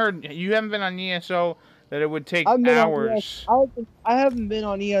been, I heard you haven't been on ESO that it would take hours. I haven't been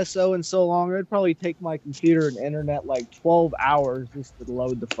on ESO in so long. It'd probably take my computer and internet like 12 hours just to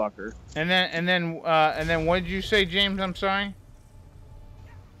load the fucker. And then what did you say, James? I'm sorry.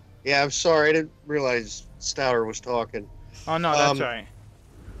 Yeah, I'm sorry. I didn't realize Stouter was talking. Oh no, that's all right.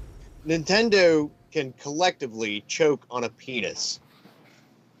 Nintendo can collectively choke on a penis.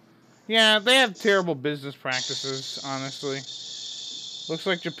 Yeah, they have terrible business practices, honestly. Looks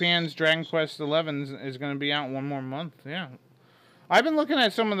like Japan's Dragon Quest XI is going to be out 1 more month. Yeah. I've been looking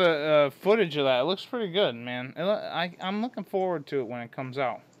at some of the footage of that. It looks pretty good, man. I'm looking forward to it when it comes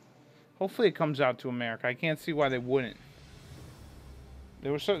out. Hopefully it comes out to America. I can't see why they wouldn't.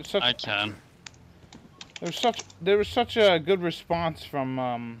 There was such a good response from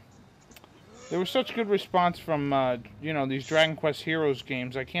you know, these Dragon Quest Heroes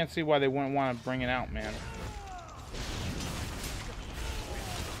games. I can't see why they wouldn't want to bring it out, man.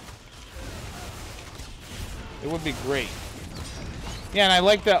 It would be great. Yeah, and I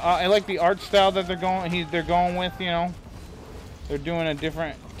like the art style that they're going with. You know, they're doing a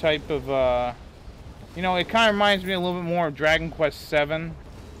different type of. You know, it kind of reminds me a little bit more of Dragon Quest VII.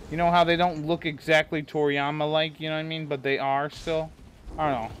 You know how they don't look exactly Toriyama-like, you know what I mean? But they are still.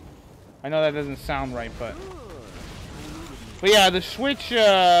 I don't know. I know that doesn't sound right, but yeah, the Switch.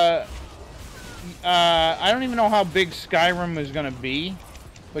 I don't even know how big Skyrim is gonna be,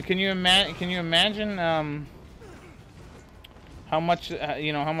 but can you imagine how much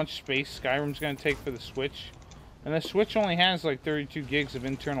how much space Skyrim's gonna take for the Switch? And the Switch only has like 32 gigs of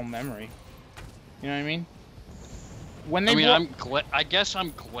internal memory. You know what I mean? I guess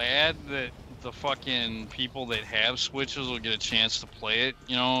I'm glad that the fucking people that have Switches will get a chance to play it,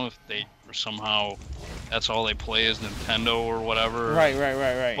 you know, if they somehow that's all they play is Nintendo or whatever.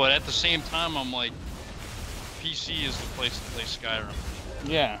 Right. But at the same time, I'm like, PC is the place to play Skyrim.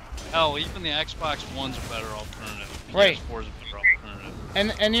 Yeah. Hell, even the Xbox One's a better alternative. Right. PS4's a better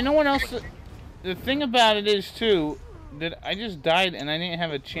alternative. And you know what else? The thing about it is too that I just died and I didn't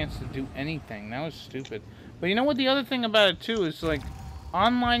have a chance to do anything. That was stupid. But you know what? The other thing about it too is like.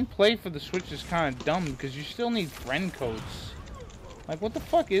 Online play for the Switch is kind of dumb because you still need friend codes. Like, what the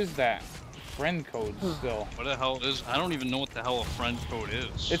fuck is that? Friend codes still. What the hell is? I don't even know what the hell a friend code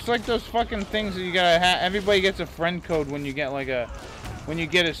is. It's like those fucking things that you gotta have. Everybody gets a friend code when you get like when you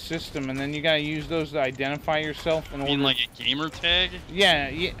get a system, and then you gotta use those to identify yourself. You mean like a gamer tag? Yeah,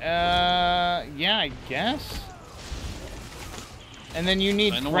 yeah, I guess. And then you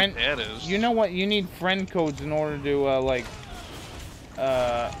need friend. What that is. You know what? You need friend codes in order to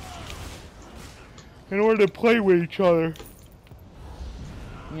in order to play with each other.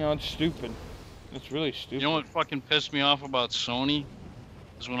 You know, it's stupid. It's really stupid. You know what fucking pissed me off about Sony?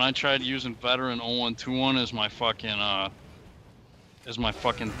 Is when I tried using Veteran 0121 as my fucking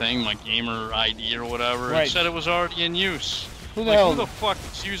thing, my gamer ID or whatever. Right. It said it was already in use. Who the fuck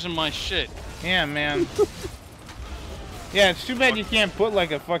is using my shit? Yeah, man. Yeah, it's too bad you can't put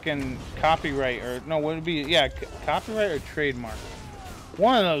like a fucking copyright or no, would it be copyright or trademark?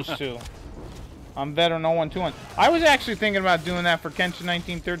 One of those two. I'm Veteran 0121. I was actually thinking about doing that for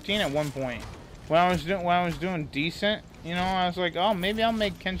Kenshin1913 at one point. When I was doing decent, you know, I was like, oh, maybe I'll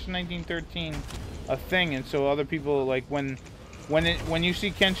make Kenshin1913 a thing, and so other people, like, when you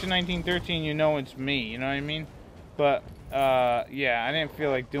see Kenshin1913, you know it's me. You know what I mean? But yeah, I didn't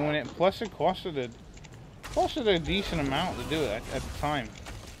feel like doing it. Plus, it costed a decent amount to do it at the time.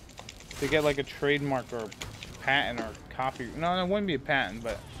 To get like a trademark or patent or copy. No, it wouldn't be a patent,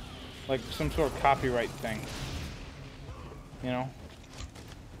 but like some sort of copyright thing. You know?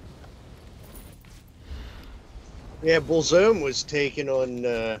 Yeah, Bulzome was taken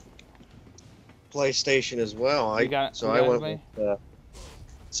on PlayStation as well. I went with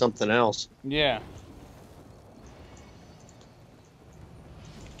something else. Yeah.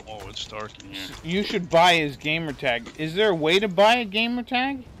 Oh, it's dark in here. You should buy his gamer tag. Is there a way to buy a gamer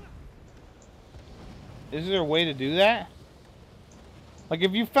tag? Is there a way to do that? Like,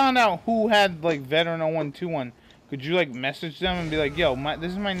 if you found out who had, like, Veteran 0121, could you, like, message them and be like, yo,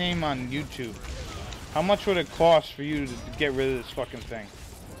 this is my name on YouTube. How much would it cost for you to get rid of this fucking thing?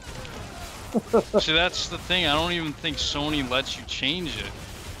 See, that's the thing. I don't even think Sony lets you change it.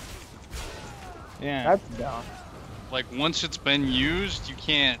 Yeah. That's dumb. Like, once it's been used, you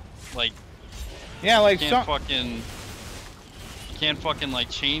can't, like... Yeah, like, you can't fucking, like,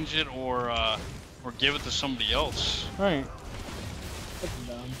 change it or give it to somebody else. Right. That's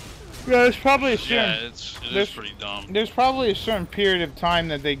dumb. Yeah, there's probably a certain... Yeah, it is pretty dumb. There's probably a certain period of time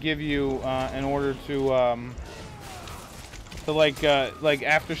that they give you in order to like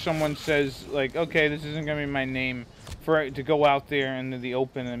after someone says, like, okay, this isn't gonna be my name, for it to go out there into the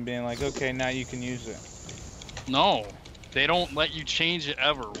open and being like, okay, now you can use it. No, they don't let you change it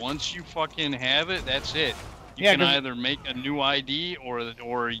ever. Once you fucking have it, that's it. You Yeah, can either make a new ID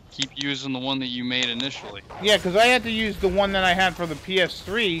or keep using the one that you made initially. Yeah, because I had to use the one that I had for the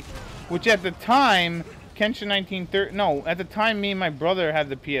PS3, which at the time, Kenshin1913... No, at the time, me and my brother had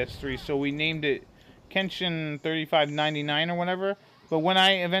the PS3, so we named it Kenshin3599 or whatever. But when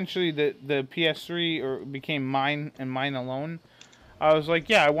I eventually, the PS3 became mine and mine alone, I was like,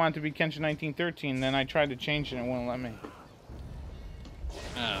 yeah, I want it to be Kenshin1913. Then I tried to change it and it wouldn't let me.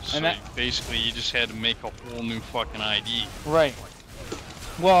 Yeah, so basically you just had to make a whole new fucking ID. Right.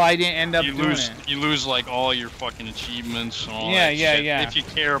 Well, I didn't end up doing it. You lose like all your fucking achievements and all Yeah, that yeah, shit, yeah. if you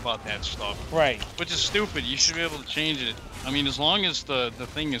care about that stuff. Right. Which is stupid. You should be able to change it. I mean, as long as the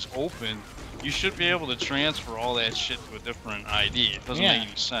thing is open, you should be able to transfer all that shit to a different ID. It doesn't make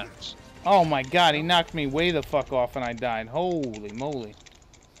any sense. Oh my god, he knocked me way the fuck off and I died. Holy moly.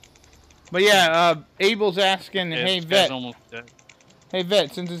 But yeah, Abel's asking, hey Vet. Hey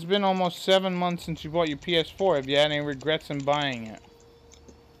Vet, since it's been almost 7 months since you bought your PS4, have you had any regrets in buying it?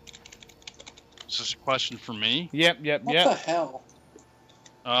 Is this a question for me? Yep. What the hell?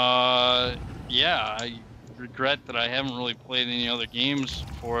 Yeah, I regret that I haven't really played any other games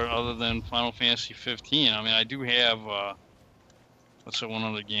for it other than Final Fantasy 15. I mean, I do have, what's that one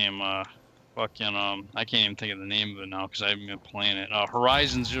other game? I can't even think of the name of it now because I haven't been playing it.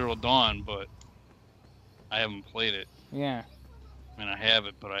 Horizon Zero Dawn, but I haven't played it. Yeah. I mean, I have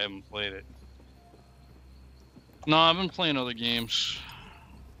it, but I haven't played it. No, I've been playing other games.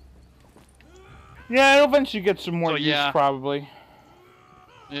 Yeah, it'll eventually get some more use, yeah. probably.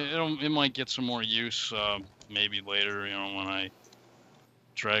 It might get some more use, maybe later, you know, when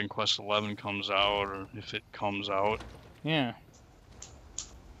Dragon Quest 11 comes out, or if it comes out. Yeah.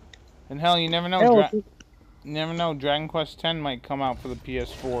 And hell, you never know. You never know. Dragon Quest 10 might come out for the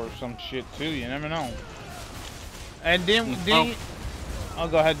PS4 or some shit too. You never know. And I'll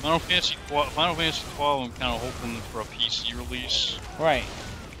go ahead. Final Fantasy 12. I'm kind of hoping for a PC release. Right.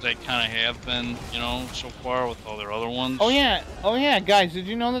 They kind of have been, you know, so far with all their other ones. Oh yeah, guys. Did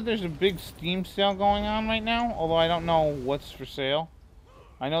you know that there's a big Steam sale going on right now? Although I don't know what's for sale.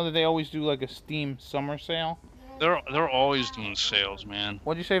 I know that they always do like a Steam summer sale. They're always doing sales, man.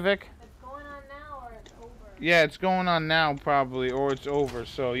 What'd you say, Vic? It's going on now or it's over? Yeah, it's going on now probably, or it's over.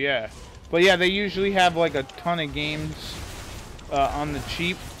 So yeah, but yeah, they usually have like a ton of games on the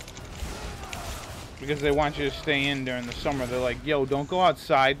cheap because they want you to stay in during the summer. They're like, yo, don't go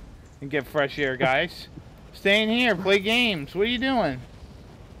outside and get fresh air, guys. Stay in here, play games. What are you doing?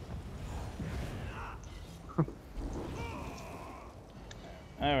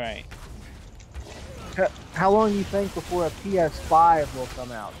 All right. How long do you think before a PS5 will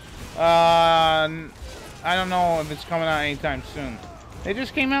come out? I don't know if it's coming out anytime soon. They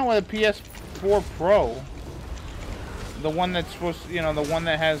just came out with a PS4 Pro. The one that's supposed to, you know, the one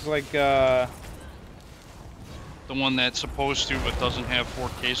that has like, The one that's supposed to but doesn't have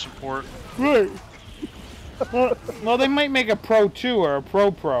 4K support. Right. Well, they might make a Pro 2 or a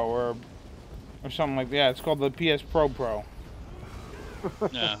Pro or or something like that. Yeah, it's called the PS Pro Pro.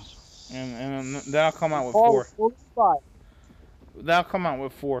 Yeah. And that'll come out with Oh, 45. That'll come out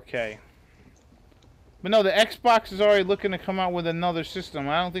with 4K. But no, the Xbox is already looking to come out with another system.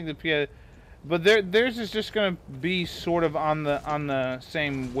 I don't think the PS, but theirs is just gonna be sort of on the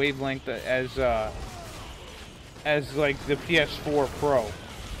same wavelength as like the PS4 Pro.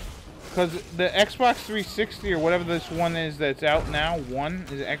 Because the Xbox 360 or whatever this one is that's out now,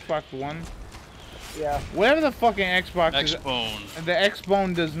 is it Xbox One? Yeah. Whatever the fucking Xbox is, X-Bone. the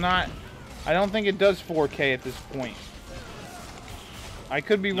X-Bone does not. I don't think it does 4K at this point. I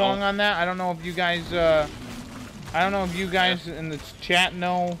could be wrong on that. I don't know if you guys. I don't know if you guys in the chat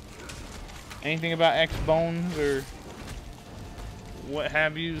know anything about X-Bones or what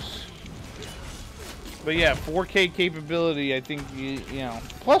have yous. But yeah, 4K capability. I think you know.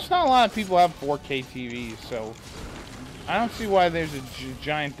 Plus, not a lot of people have 4K TVs, so I don't see why there's a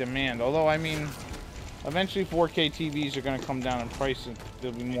giant demand. Although, I mean, eventually 4K TVs are going to come down in price and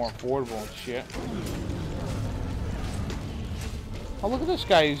they'll be more affordable and shit. Oh, look at this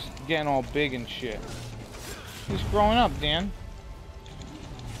guy. He's getting all big and shit. He's growing up, Dan.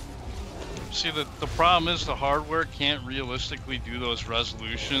 See, the problem is the hardware can't realistically do those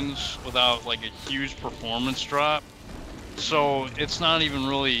resolutions without like a huge performance drop. So it's not even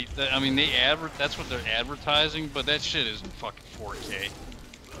really. I mean, that's what they're advertising, but that shit isn't fucking 4K.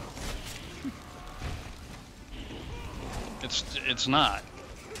 It's not.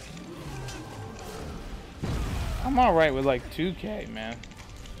 I'm alright with like 2K, man.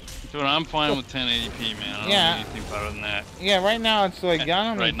 Dude, I'm fine with 1080p, man. I don't need anything better than that. Yeah, right now it's like, I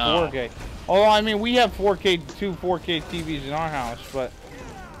don't need 4K. Although, I mean, we have 4K, two 4K TVs in our house, but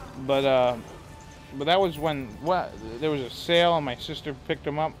that was when, there was a sale and my sister picked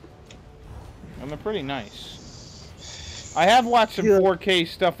them up. And they're pretty nice. I have watched some 4K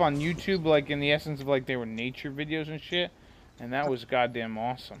stuff on YouTube, like in the essence of like they were nature videos and shit. And that was goddamn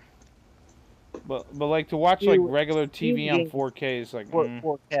awesome. But like to watch like regular TV on 4K is like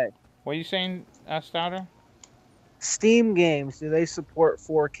 4K. What are you saying, Stouter? Steam games, do they support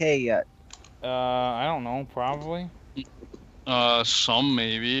 4K yet? I don't know, probably. Some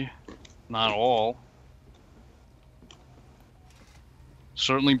maybe, not all.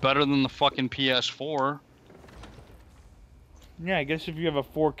 Certainly better than the fucking PS4. Yeah, I guess if you have a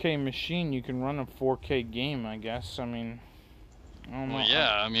 4K machine, you can run a 4K game, I guess. I mean, I don't know. Well,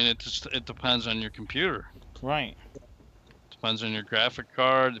 yeah, I mean, it depends on your computer. Right. Depends on your graphic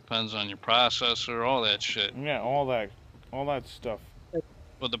card, depends on your processor, all that shit. Yeah, all that stuff.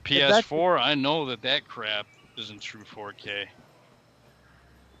 But the PS4, I know that crap isn't true 4K.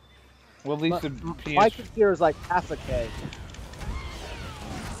 Well, at least the PS... My computer is like half a K.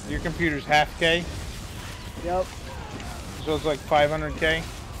 Your computer's half K? Yep. So it's like 500K?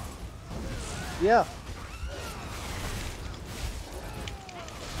 Yeah.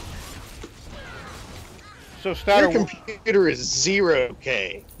 So Starter, your computer is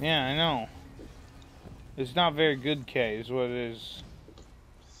 0K. Yeah, I know. It's not very good K, is what it is.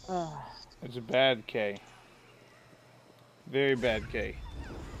 It's a bad K. Very bad K.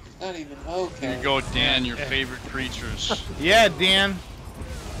 Not even okay. Here you go, Dan, your favorite creatures. Yeah, Dan.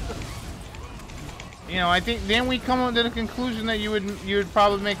 You know, I think then we come up to the conclusion that you would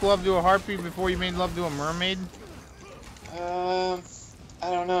probably make love to a harpy before you made love to a mermaid. I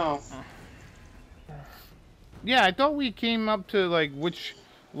don't know. Yeah, I thought we came up to like which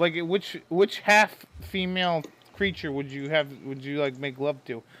half female creature would you like make love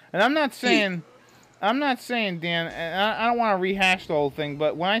to? And I'm not saying, Dan, and I don't want to rehash the whole thing,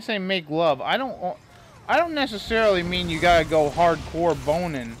 but when I say make love, I don't necessarily mean you gotta go hardcore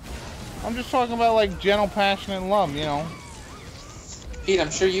boning. I'm just talking about like gentle, passionate love, you know. Pete, I'm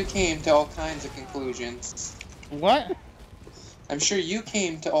sure you came to all kinds of conclusions. What? I'm sure you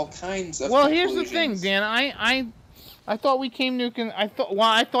came to all kinds of Well, conclusions. here's the thing, Dan. I thought we came to I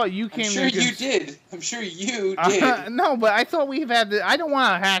thought you came to I'm sure you did. I'm sure you did. No, but I thought we've had I don't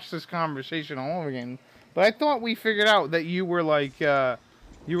want to hash this conversation all over again. But I thought we figured out that you were like, yeah,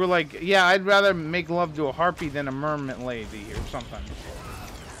 I'd rather make love to a harpy than a mermaid lady or something.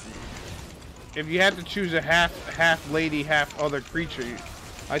 If you had to choose a half lady, half other creature,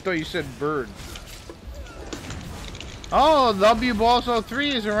 I thought you said bird. Oh,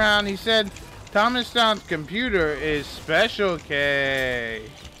 TheGreatBulzome is around. He said, Thomas Stout's computer is Special K.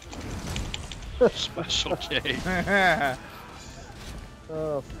 Special K.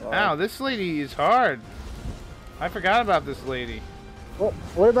 Oh, fuck. Wow, this lady is hard. I forgot about this lady.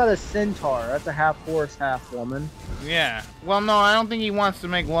 What about a centaur? That's a half horse, half woman. Yeah. Well, no, I don't think he wants to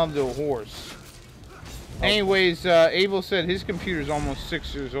make love to a horse. Okay. Anyways, Abel said his computer's almost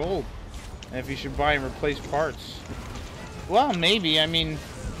 6 years old. and if you should buy and replace parts. Well, maybe. I mean,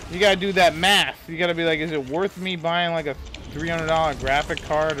 you gotta do that math. You gotta be like, is it worth me buying like a $300 graphic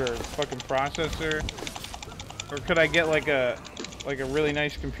card or fucking processor, or could I get like a really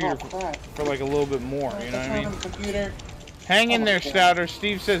nice computer for like a little bit more? You know what I mean? Computer. Hang in there, Stouter.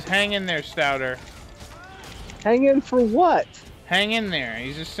 Steve says, hang in there, Stouter. Hang in for what? Hang in there.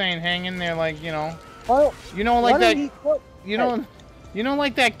 He's just saying, hang in there, like, you know. Well, You know, like that. You know. You know,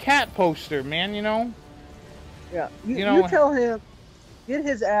 like that cat poster, man. You know. Yeah. You know. You tell him, get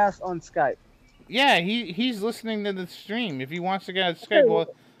his ass on Skype. Yeah, he's listening to the stream. If he wants to get on Skype, well,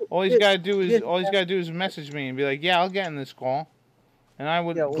 all he's got to do is message me and be like, yeah, I'll get in this call, and I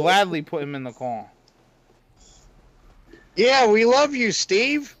would gladly put him in the call. Yeah, we love you,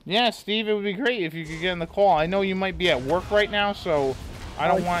 Steve. Yeah, Steve, it would be great if you could get in the call. I know you might be at work right now, so I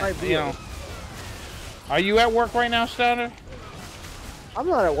don't want, you know. Are you at work right now, Stouter? I'm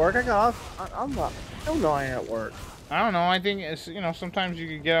not at work. I'm not. I don't know I ain't at work. I don't know. I think it's, you know, sometimes you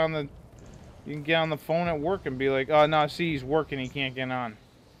could get on the phone at work and be like, oh no, see, he's working, he can't get on.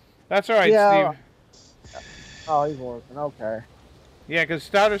 That's all right, yeah. Steve. Oh, he's working. Okay. Yeah, because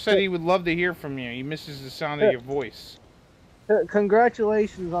Stouter said he would love to hear from you. He misses the sound of your voice.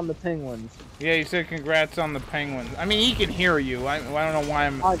 Congratulations on the Penguins. Yeah, he said congrats on the Penguins. I mean, he can hear you. I don't know why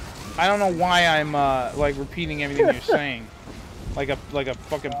I'm like repeating everything you're saying, like a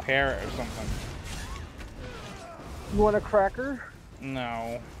fucking parrot or something. You want a cracker?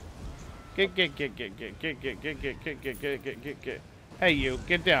 No. Get. Hey, you,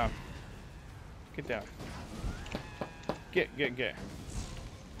 get down. Get down. Get.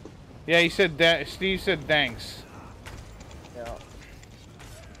 Yeah, he said that. Steve said thanks. Yeah.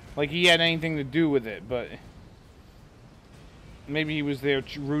 Like he had anything to do with it, but maybe he was there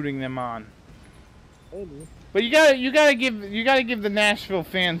rooting them on. Maybe. But you gotta give the Nashville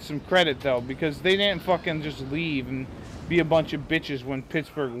fans some credit though, because they didn't fucking just leave and be a bunch of bitches when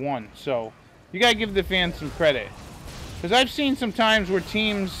Pittsburgh won. So you gotta give the fans some credit, because I've seen some times where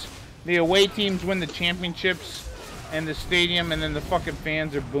the away teams win the championships and the stadium, and then the fucking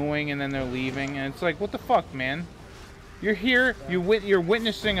fans are booing and then they're leaving, and it's like, what the fuck, man? You're here, you're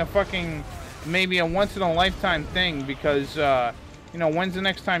witnessing a fucking, maybe a once-in-a-lifetime thing, because, you know, when's the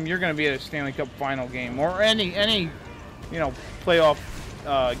next time you're going to be at a Stanley Cup final game, or any you know, playoff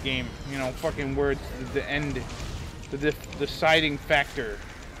game, you know, fucking where it's the end, the deciding factor.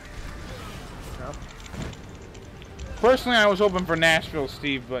 Yep. Personally, I was hoping for Nashville,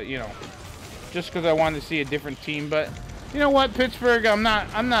 Steve, but, you know, just because I wanted to see a different team, but, you know what, Pittsburgh, I'm not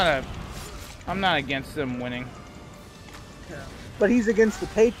against them winning. But he's against the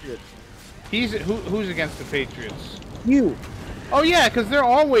Patriots. Who's against the Patriots? You. Oh yeah, because they're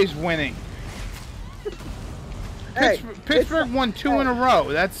always winning. Hey, Pittsburgh won 2 in a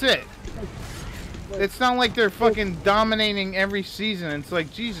row. That's it. It's not like they're fucking dominating every season. It's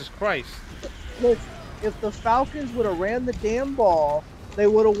like, Jesus Christ. Look, if the Falcons would have ran the damn ball, they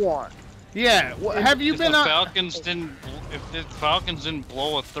would have won. Yeah. Have you been on? If the Falcons didn't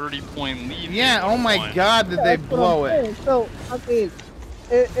blow a 30-point lead. Yeah. Oh my God, did they blow it? So I mean,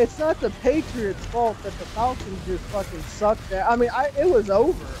 it's not the Patriots' fault that the Falcons just fucking sucked. I mean, it was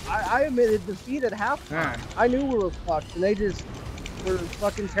over. I admitted defeat at halftime. Yeah. I knew we were fucked, and they just were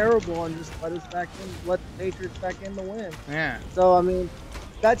fucking terrible and just let the Patriots back in to win. Yeah. So I mean,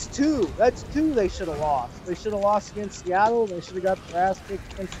 that's two. That's two they should have lost. They should have lost against Seattle. They should have got their ass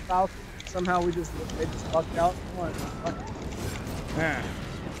kicked against the Falcons. Somehow they just fucked out and won. Yeah.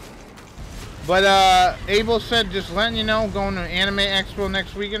 But Abel said, just letting you know, going to Anime Expo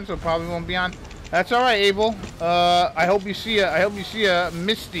next weekend, so probably won't be on. That's all right, Abel. I hope you see a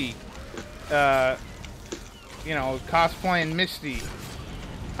Misty. You know, cosplaying Misty.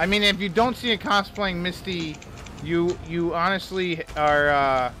 I mean, if you don't see a cosplaying Misty, you honestly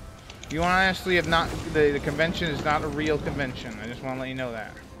are. You honestly have not. The convention is not a real convention. I just want to let you know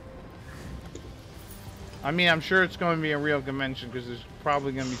that. I mean, I'm sure it's going to be a real convention because there's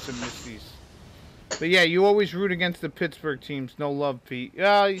probably going to be some Misties. But yeah, you always root against the Pittsburgh teams. No love, Pete.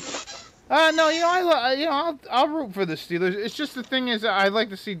 No, you know, I'll root for the Steelers. It's just the thing is, I like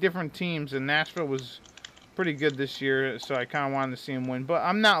to see different teams, and Nashville was pretty good this year, so I kind of wanted to see him win. But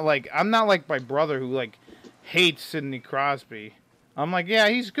I'm not like my brother who like hates Sidney Crosby. I'm like, yeah,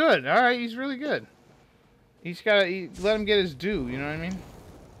 he's good. All right, he's really good. Let him get his due. You know what I mean?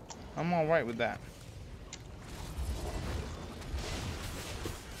 I'm all right with that.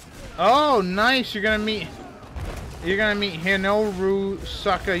 Oh, nice! You're gonna meet Hinoru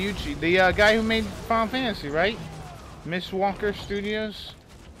Sakayuchi, the guy who made Final Fantasy, right? Miss Walker Studios.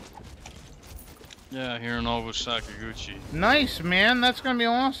 Yeah, Hironobu Sakaguchi. Nice, man. That's gonna be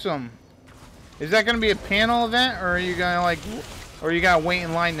awesome. Is that gonna be a panel event, or are you gonna like, or you gotta wait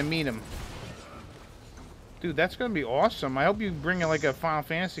in line to meet him? Dude, that's gonna be awesome. I hope you bring like a Final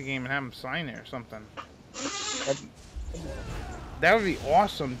Fantasy game and have him sign it or something. That would be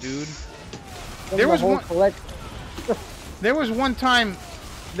awesome, dude. There was one. There was one time.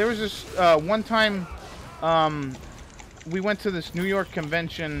 There was this one time. We went to this New York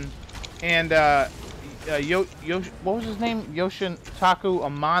convention, and what was his name? Yoshitaku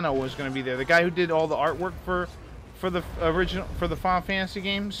Amano was going to be there. The guy who did all the artwork for the Final Fantasy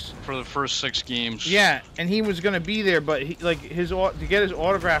games. For the first 6 games. Yeah, and he was going to be there, but he, like to get his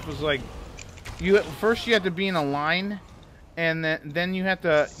autograph was like, first you had to be in a line, and then you had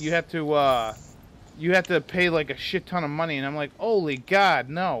to pay like a shit ton of money, and I'm like, holy God,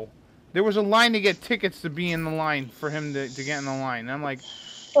 no. There was a line to get tickets to be in the line for him to get in the line. And I'm like,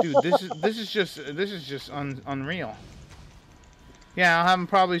 dude, this is just unreal. Yeah, I'll have him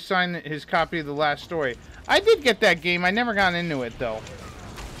probably sign his copy of The Last Story. I did get that game. I never got into it though.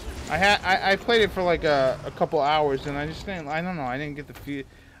 I played it for like a couple hours, and I just didn't. I don't know. I didn't get the feel.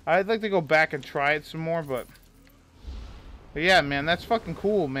 I'd like to go back and try it some more, but yeah, man, that's fucking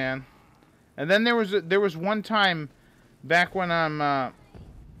cool, man. And then there was one time back when I'm.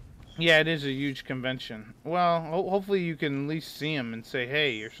 Yeah, it is a huge convention. Well, hopefully you can at least see him and say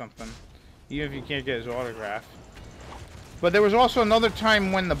hey or something, even if you can't get his autograph. But there was also another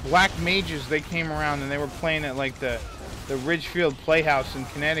time when the Black Mages, they came around and they were playing at like the Ridgefield Playhouse in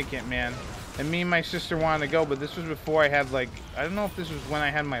Connecticut, man. And me and my sister wanted to go, but this was before I had like, I don't know if this was when I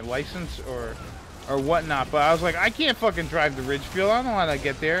had my license or whatnot, but I was like, I can't fucking drive to Ridgefield. I don't know how to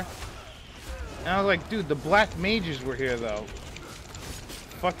get there. And I was like, dude, the Black Mages were here though.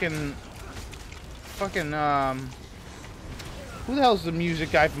 Fucking, who the hell's the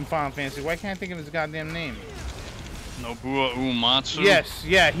music guy from Final Fantasy? Why can't I think of his goddamn name? Nobuo Uematsu? Yes,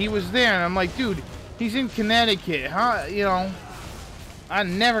 yeah, he was there, and I'm like, dude, he's in Connecticut, huh? You know,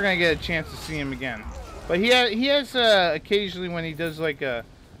 I'm never gonna get a chance to see him again. But he has occasionally when he does like a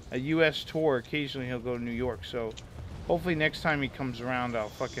U.S. tour, occasionally he'll go to New York. So hopefully next time he comes around, I'll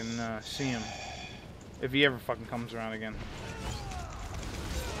fucking see him. If he ever fucking comes around again.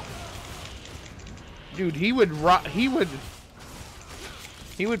 Dude, he would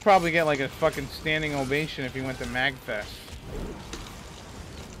probably get like a fucking standing ovation if he went to MagFest.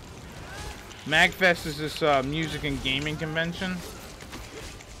 MagFest is this music and gaming convention.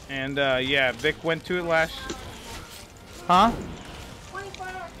 And yeah, Vic went to it last... Huh? 24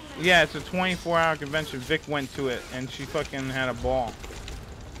 hours. Yeah, it's a 24-hour convention. Vic went to it and she fucking had a ball.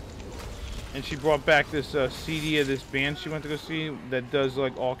 And she brought back this CD of this band she went to go see that does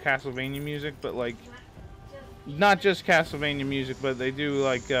like all Castlevania music, but like not just Castlevania music, but they do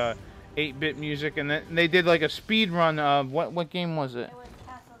like 8-bit music, and then they did like a speed run of what game was it? It was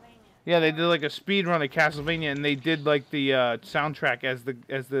Castlevania. Yeah, they did like a speed run of Castlevania, and they did like the soundtrack as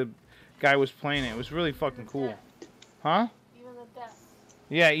the guy was playing it. It was really fucking cool. Huh? Even the deaths.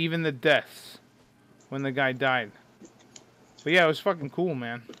 Yeah, even the deaths when the guy died. But yeah, it was fucking cool,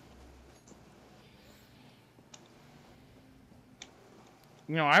 man.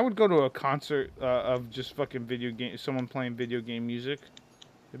 You know, I would go to a concert of just fucking someone playing video game music.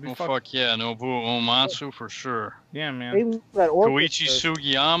 It'd be Oh, fuck yeah, Nobuo Uematsu for sure. Yeah, man. Even that orchestra. Koichi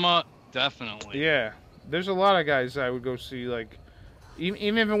Sugiyama, definitely. Yeah, there's a lot of guys I would go see, like,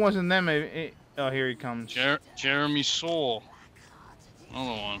 even if it wasn't them, oh, here he comes. Jeremy Soule,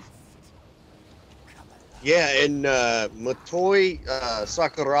 another one. Yeah, and Motoi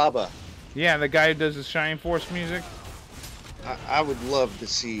Sakuraba. Yeah, the guy who does the Shining Force music. I would love to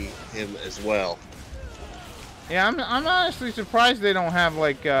see him as well. Yeah, I'm honestly surprised they don't have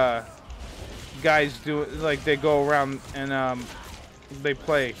like guys do it, like they go around and they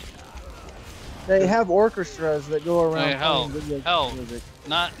play. They have orchestras that go around Hey, hell, playing video music.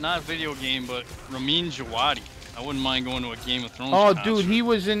 not video game, but Ramin Djawadi. I wouldn't mind going to a Game of Thrones Oh, concert. dude, he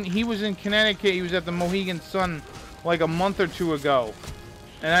was in Connecticut. He was at the Mohegan Sun like a month or two ago.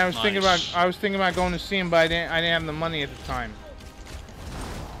 And I was thinking about going to see him, but I didn't have the money at the time.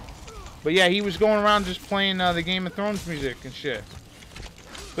 But yeah, he was going around just playing the Game of Thrones music and shit.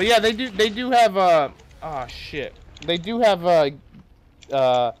 But yeah, they do have oh shit. They do have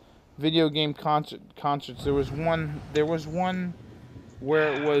video game concerts. There was one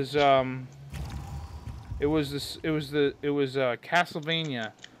where it was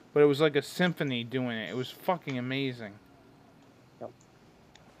Castlevania, but it was like a symphony doing it. It was fucking amazing.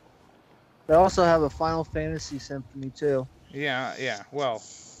 They also have a Final Fantasy Symphony too. Yeah, well.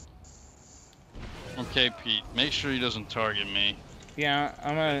 Okay, Pete, make sure he doesn't target me. Yeah,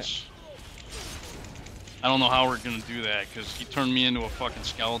 I'm gonna... I don't know how we're gonna do that because he turned me into a fucking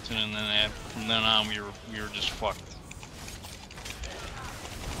skeleton, and then from then on we were just fucked.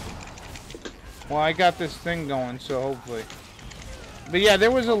 Well, I got this thing going, so hopefully. But yeah,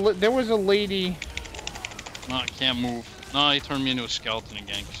 there was a lady. No, I can't move. No, he turned me into a skeleton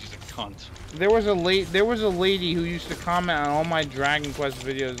again because he's a cunt. There was a lady who used to comment on all my Dragon Quest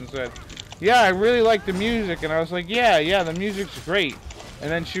videos and said, "Yeah, I really like the music," and I was like, "Yeah, the music's great." And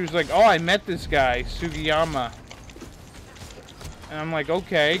then she was like, "Oh, I met this guy, Sugiyama." And I'm like,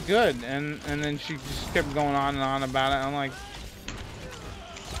 "Okay, good." And then she just kept going on and on about it. I'm like,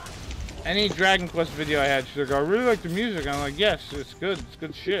 any Dragon Quest video I had, she's like, "I really like the music." And I'm like, "Yes, it's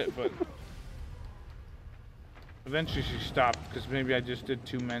good shit." But eventually she stopped because maybe I just did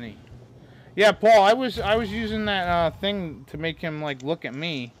too many. Yeah, Paul, I was using that thing to make him like look at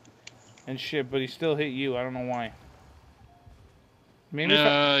me and shit, but he still hit you. I don't know why. Maybe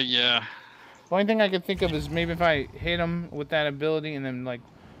yeah. The only thing I could think of is maybe if I hit him with that ability and then like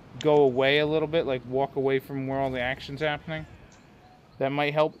go away a little bit, like walk away from where all the action's happening. That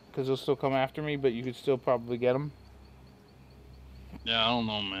might help because he'll still come after me, but you could still probably get him. Yeah, I don't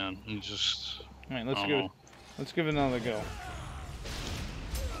know, man. You just. All right, let's give it another go.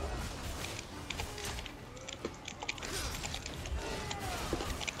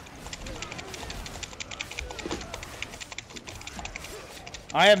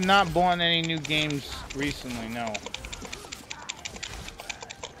 I have not bought any new games recently, no.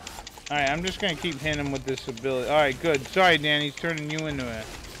 Alright, I'm just gonna keep hitting him with this ability. Alright, good. Sorry, Dan, he's turning you into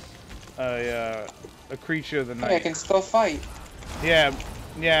a creature of the night. Hey, I can still fight. Yeah.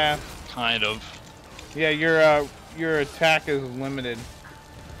 Kind of. Yeah, your attack is limited.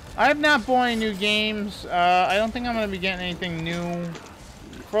 I have not bought any new games. I don't think I'm gonna be getting anything new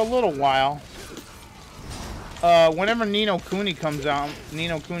for a little while. Whenever Ni no Kuni comes out, Ni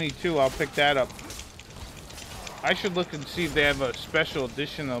no Kuni 2, I'll pick that up. I should look and see if they have a special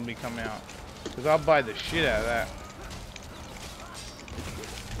edition that'll be coming out. Because I'll buy the shit out of that.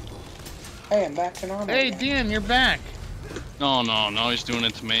 Hey, I'm back to normal. Hey, again. Dan, you're back. No, he's doing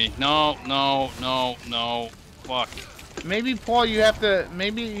it to me. No. Fuck. Maybe, Paul, you have to,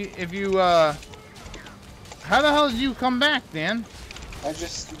 maybe if you, how the hell did you come back, Dan? I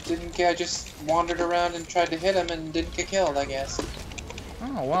just didn't get. I just wandered around and tried to hit him and didn't get killed, I guess.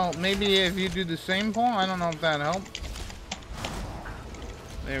 Oh, well, maybe if you do the same, Paul, I don't know if that helped.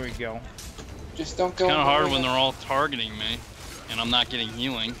 There we go. Just don't go. It's kind of hard when they're all targeting me, and I'm not getting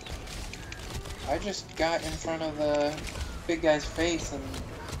healing. I just got in front of the big guy's face and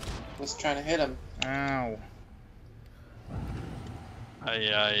was trying to hit him. Ow.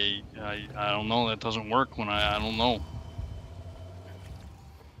 I don't know. That doesn't work when I don't know.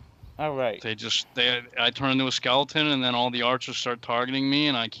 All right. I turn into a skeleton, and then all the archers start targeting me,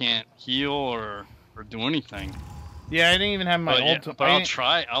 and I can't heal or do anything. Yeah, I didn't even have my ultimate. But I'll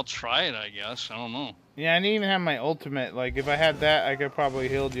try it, I guess. I don't know. Yeah, I didn't even have my ultimate. Like, if I had that, I could probably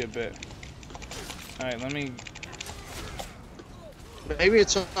healed you a bit. All right, let me. Maybe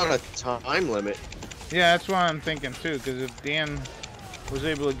it's on a time limit. Yeah, that's what I'm thinking too. Because if Dan was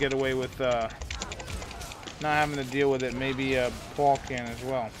able to get away with not having to deal with it, maybe Paul can as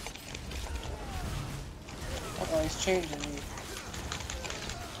well. Oh, he's changing me.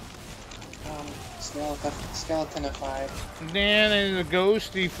 Skeletonified. Dan is a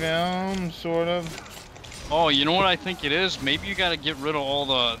Ghostyfilms, sort of. Oh, you know what I think it is? Maybe you gotta get rid of all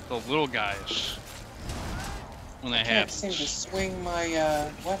the little guys. When they I can't seem to swing my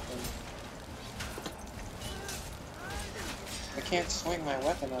weapon. I can't swing my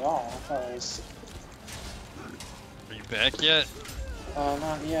weapon at all. I thought it was... Are you back yet?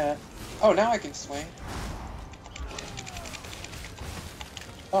 Not yet. Oh, now I can swing.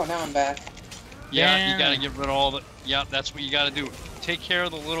 Oh, now I'm back. Yeah, Dan. you gotta get rid of all the... Yeah, that's what you gotta do. Take care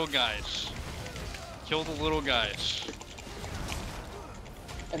of the little guys. Kill the little guys.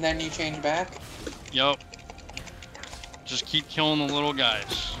 And then you change back? Yup. Just keep killing the little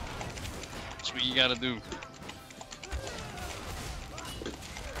guys. That's what you gotta do.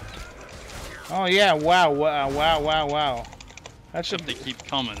 Oh yeah! Wow! That's Except they keep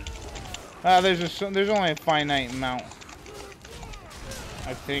coming. there's only a finite amount.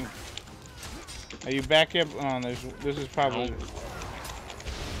 I think. Are you back yet? Oh, this is probably. Nope.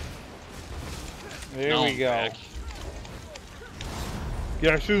 There Now we I'm go. back.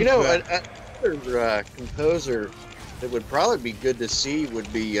 Yeah, You know, another composer that would probably be good to see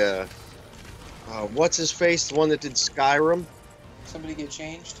would be what's his face, the one that did Skyrim. Somebody get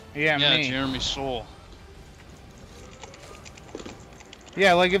changed? Yeah, me. Jeremy Soule.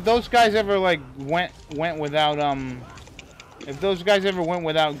 Yeah, like if those guys ever like went without if those guys ever went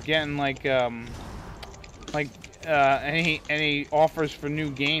without getting like like any offers for new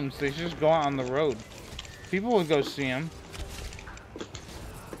games, they should just go out on the road. People would go see them.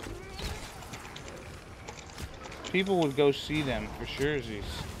 People would go see them for surezies.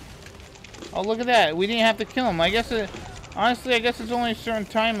 Oh, look at that. We didn't have to kill him. I guess honestly, I guess it's only a certain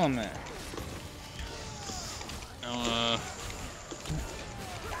time limit.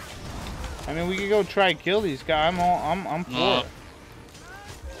 I mean, we could go try kill these guys. I'm for it.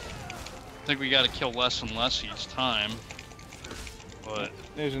 I think we got to kill less and less each time. But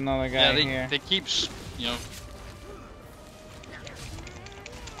there's another guy here. They keep, you know.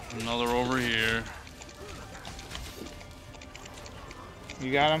 Another over here.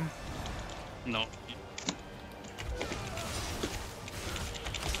 You got him? No.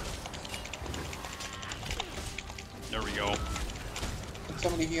 There we go. Can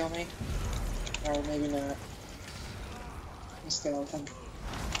somebody heal me? Or maybe not. A skeleton.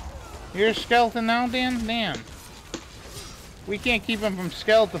 You're a skeleton now, Dan? Damn. We can't keep him from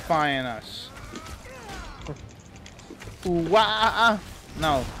skeletifying us. Ooh, wah,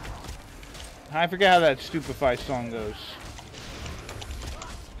 no. I forget how that Stupefy song goes.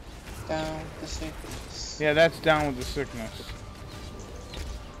 Down with the sickness. Yeah, that's down with the sickness.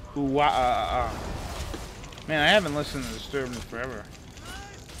 Ooh, wah, Man, I haven't listened to Disturbed in forever.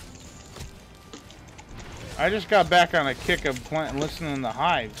 I just got back on a kick of listening to the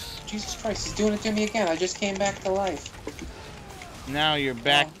Hives. Jesus Christ, he's doing it to me again. I just came back to life. Now you're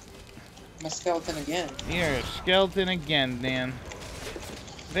back. I'm a skeleton again. You're a skeleton again, Dan.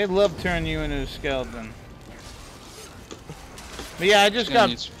 They love turning you into a skeleton. But yeah, I just got.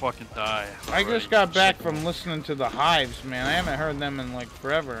 Needs to fucking die. I just got back from listening to the Hives, man. I haven't heard them in like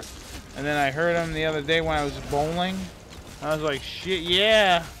forever. And then I heard them the other day when I was bowling. I was like, shit,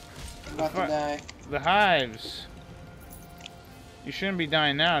 yeah. I'm about to die. The Hives. You shouldn't be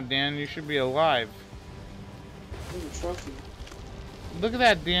dying now, Dan. You should be alive. Ooh, trophy. Look at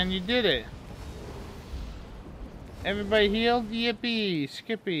that, Dan. You did it. Everybody healed? Yippee!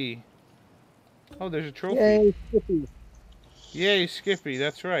 Skippy. Oh, there's a trophy. Yay, Skippy. Yay, Skippy.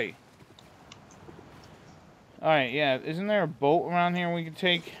 That's right. Alright, yeah. Isn't there a boat around here we could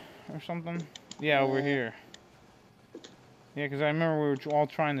take or something? Yeah, over here. Yeah, because I remember we were all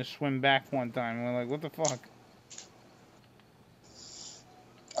trying to swim back one time. And we're like, what the fuck?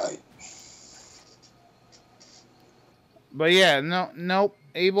 But yeah, nope.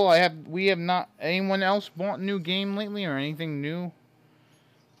 Abel, we have not. Anyone else bought a new game lately or anything new?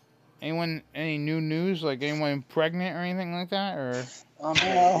 Any new news? Like anyone pregnant or anything like that? Or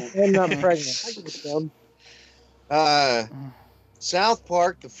I'm not pregnant. I can film. South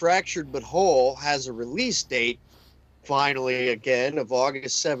Park: The Fractured But Whole has a release date. Finally, again, of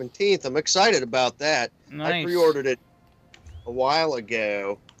August 17th. I'm excited about that. Nice. I pre-ordered it a while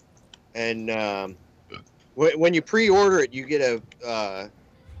ago, and when you pre-order it, you get a.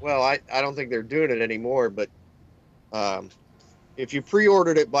 Well, I don't think they're doing it anymore, but if you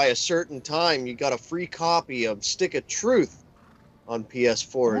pre-ordered it by a certain time, you got a free copy of Stick of Truth on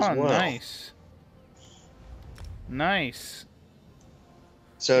PS4 as well. Nice. Nice.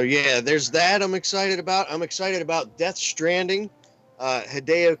 So yeah, there's that I'm excited about. I'm excited about Death Stranding,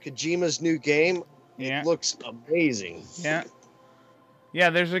 Hideo Kojima's new game. Yeah. It looks amazing. Yeah.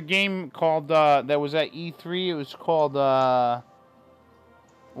 Yeah, there's a game called, that was at E3. It was called,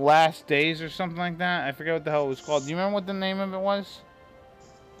 Last Days or something like that. I forget what the hell it was called. Do you remember what the name of it was?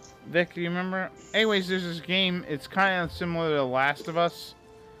 Vic, do you remember? Anyways, there's this game. It's kind of similar to The Last of Us.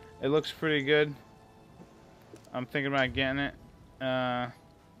 It looks pretty good. I'm thinking about getting it.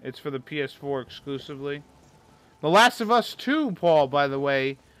 It's for the PS4 exclusively. The Last of Us 2, Paul, by the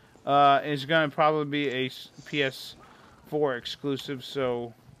way, is going to probably be a PS4 exclusive,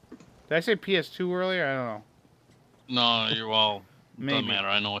 so... Did I say PS2 earlier? I don't know. No, you're well. Maybe. Doesn't matter.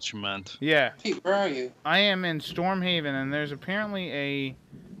 I know what you meant. Yeah. Pete, where are you? I am in Stormhaven, and there's apparently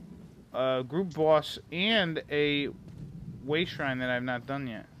a group boss and a way shrine that I have not done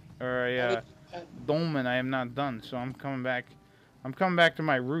yet. Or a dolmen I have not done, so I'm coming back. I'm coming back to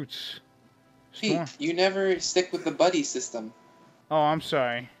my roots. Pete, you never stick with the buddy system. Oh, I'm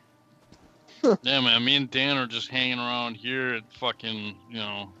sorry. Yeah, man. Me and Dan are just hanging around here at fucking, you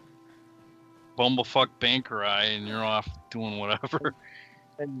know, Bumblefuck Bankerai, and you're off doing whatever.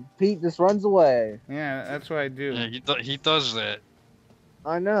 And Pete just runs away. Yeah, that's what I do. Yeah, he does that.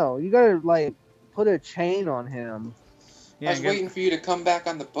 I know. You gotta, like, put a chain on him. Yeah, I was waiting for you to come back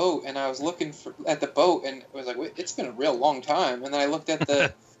on the boat, and I was looking at the boat, and I was like, wait, it's been a real long time. And then I looked at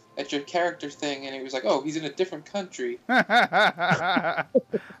the at your character thing, and it was like, oh, he's in a different country. That's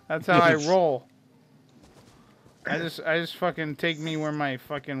how I roll. I just fucking take me where my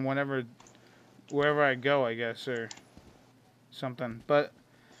fucking whatever wherever I go, I guess, or something. But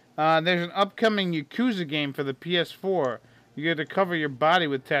there's an upcoming Yakuza game for the PS4. You get to cover your body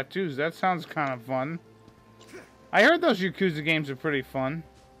with tattoos. That sounds kind of fun. I heard those Yakuza games are pretty fun.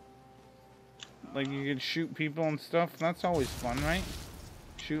 Like, you can shoot people and stuff. That's always fun, right?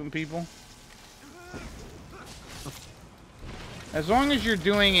 Shooting people. As long as you're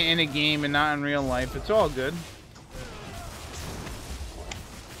doing it in a game and not in real life, it's all good.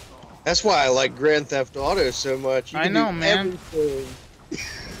 That's why I like Grand Theft Auto so much. You I can know, do man. everything.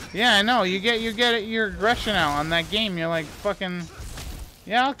 Yeah, I know. You get your aggression out on that game. You're like, fucking,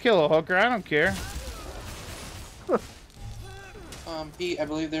 yeah, I'll kill a hooker. I don't care. Pete, I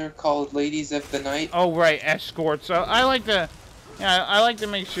believe they're called Ladies of the Night. Oh, right, escorts. So I like to, yeah, I like to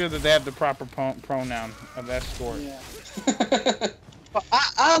make sure that they have the proper pronoun of escort. Yeah.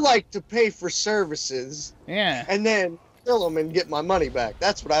 I like to pay for services. Yeah. And then kill them and get my money back.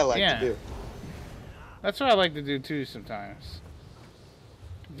 That's what I like to do. That's what I like to do too sometimes.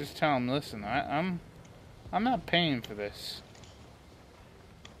 Just tell them, listen, I'm not paying for this.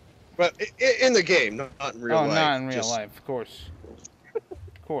 But in the game, not in real life. Oh, not in real life, of course.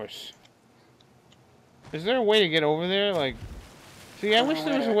 Of course. Is there a way to get over there? Like, see, I wish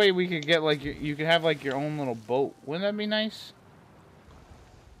there was a way we could get, like, you could have, like, your own little boat. Wouldn't that be nice?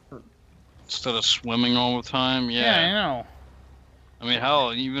 Instead of swimming all the time, yeah. Yeah, I know. I mean,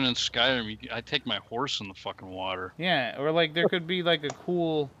 hell, even in Skyrim, I take my horse in the fucking water. Yeah, or, like, there could be, like, a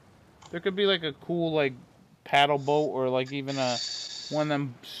cool, like, paddle boat, or, like, even one of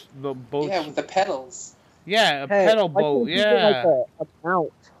them the boats. Yeah, with the pedals. Yeah, a pedal boat, yeah. Like a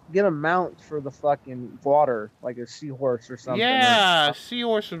mount. Get a mount for the fucking water, like a seahorse or something. Yeah, a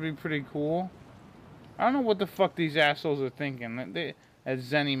seahorse would be pretty cool. I don't know what the fuck these assholes are thinking. At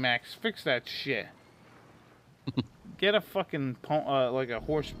ZeniMax, fix that shit. Get a fucking like a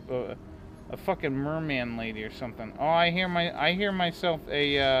horse, a fucking merman lady or something. Oh, I hear myself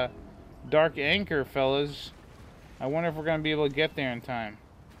a dark anchor, fellas. I wonder if we're gonna be able to get there in time.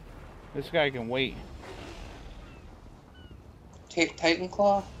 This guy can wait. Titan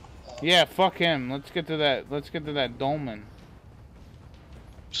Claw? Yeah, fuck him. Let's get to that dolmen.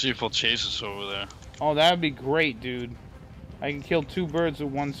 See if he'll chase us over there. Oh, that would be great, dude. I can kill 2 birds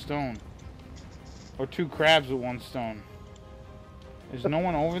with 1 stone. Or 2 crabs with 1 stone. Is no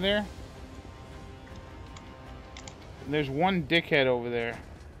one over there? There's 1 dickhead over there.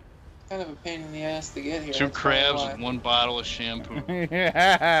 Kind of a pain in the ass to get here. 2 crabs with 1 bottle of shampoo.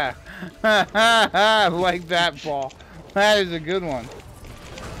 Yeah. I like that, Paul. That is a good one.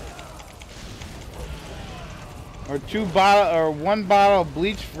 Or 1 bottle of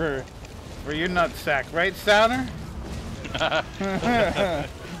bleach for your nutsack, right, Stouter?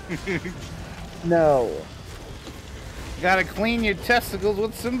 No. Gotta clean your testicles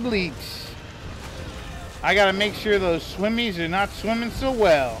with some bleach. I gotta make sure those swimmies are not swimming so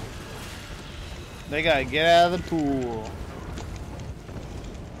well. They gotta get out of the pool.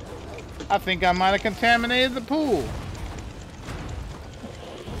 I think I might have contaminated the pool.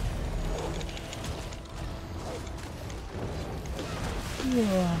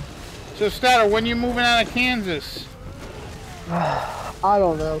 Yeah. So, Stouter, when you moving out of Kansas? I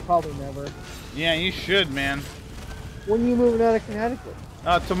don't know. Probably never. Yeah, you should, man. When you moving out of Connecticut?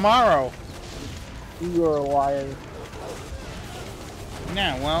 Tomorrow. You are a liar.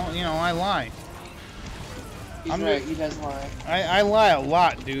 Yeah, well, you know, I lie. He's right, he does lie. I lie a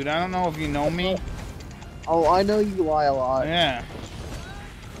lot, dude. I don't know if you know me. Oh, I know you lie a lot. Yeah.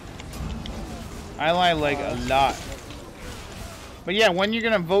 I lie like a lot. But yeah, when you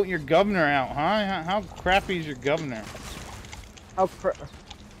gonna vote your governor out, huh? How crappy is your governor?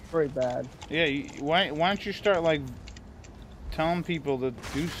 Very bad. Yeah, why don't you start like telling people to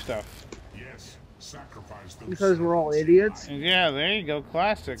do stuff? Yes, sacrifice because we're all idiots. Yeah, there you go,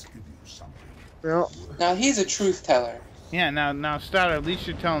 classic. Well, now he's a truth teller. Yeah, now Stouter, at least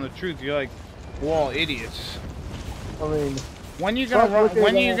you're telling the truth. You're like, we're all idiots. I mean, when you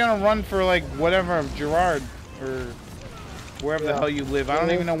gonna run for like whatever Gerard or wherever the hell you live? I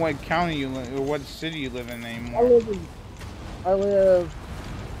don't even know what county you live or what city you live in anymore. I live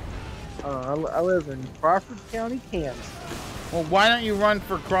in Crawford County, Kansas. Well, why don't you run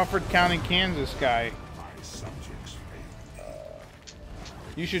for Crawford County, Kansas, guy?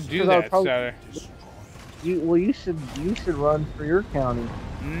 You should do that, Stouter. You should run for your county.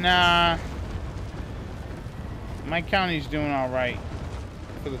 Nah. My county's doing all right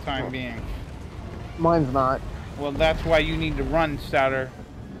for the time being. Mine's not. Well, that's why you need to run, Stouter.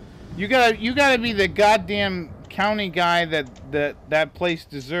 You gotta be the goddamn county guy that place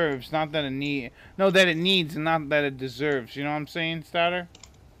deserves, not that it needs, and not that it deserves. You know what I'm saying, Stouter?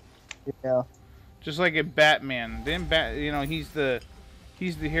 Yeah. Just like in Batman. Then you know, he's the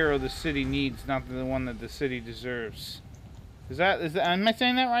hero the city needs, not the one that the city deserves. Is that am I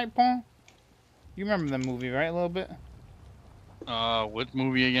saying that right, Paul? You remember the movie, right? A little bit. What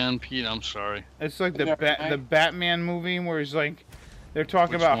movie again, Pete? I'm sorry. It's like the Batman movie where he's like, they're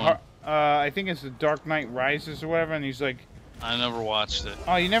talking Which about. one? I think it's the Dark Knight Rises or whatever, and he's like. I never watched it.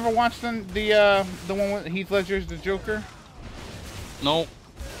 Oh, you never watched the one with Heath Ledger's the Joker? Nope.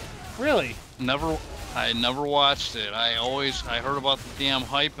 Really? Never. I never watched it. I heard about the damn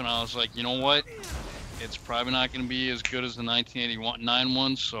hype, and I was like, you know what? It's probably not going to be as good as the 1989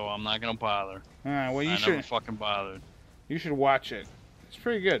 one, so I'm not going to bother. Alright, well, I never fucking bothered. You should watch it. It's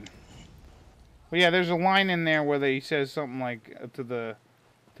pretty good. But yeah, there's a line in there where he says something like to the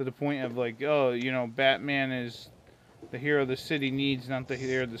point of like, oh, you know, Batman is the hero the city needs, not the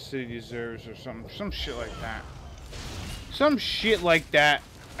hero the city deserves, or some shit like that. Some shit like that.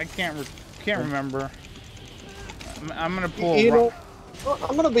 I can't remember. I'm gonna pull. You know,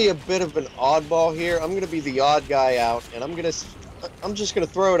 I'm gonna be a bit of an oddball here. I'm gonna be the odd guy out, and I'm just gonna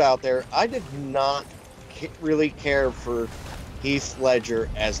throw it out there. I did not really care for Heath Ledger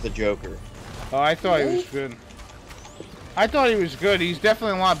as the Joker. Oh, I thought he was good. I thought he was good. He's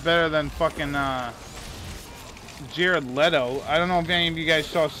definitely a lot better than fucking Jared Leto. I don't know if any of you guys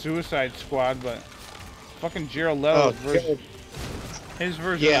saw Suicide Squad, but fucking Jared Leto's version. His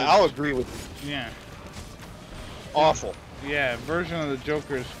version. Yeah, I'll agree with you. Yeah. Awful. Yeah, version of the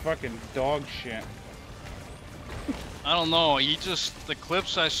Joker is fucking dog shit. I don't know. The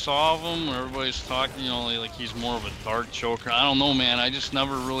clips I saw of him, where everybody's talking, you know, like he's more of a dark Joker. I don't know, man. I just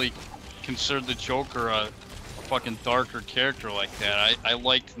never really considered the Joker a fucking darker character like that. I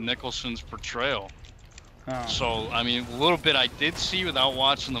liked Nicholson's portrayal. Oh. So, I mean, a little bit I did see without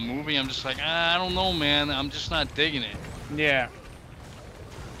watching the movie. I'm just like, I don't know, man. I'm just not digging it. Yeah.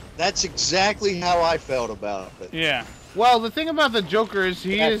 That's exactly how I felt about it. Yeah. Well, the thing about the Joker is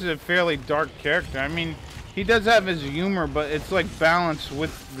he is a fairly dark character. I mean, he does have his humor, but it's like balanced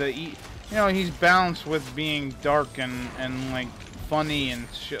with you know, he's balanced with being dark and like funny and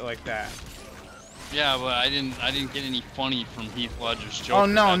shit like that. Yeah, but I didn't get any funny from Heath Ledger's Joker.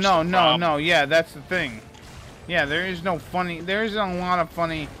 Oh no. Yeah, that's the thing. Yeah, there is no funny. There isn't a lot of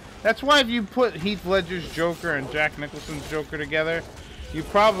funny. That's why if you put Heath Ledger's Joker and Jack Nicholson's Joker together, you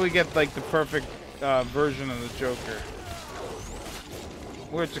probably get like the perfect version of the Joker.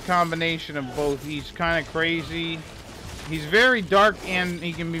 Where it's a combination of both. He's kind of crazy. He's very dark and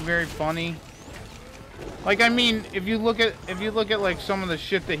he can be very funny. Like, I mean, if you look at like some of the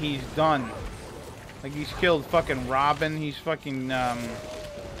shit that he's done, like he's killed fucking Robin. He's fucking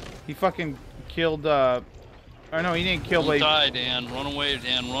he fucking killed or no, he didn't kill. Don't die, Dan. Run away,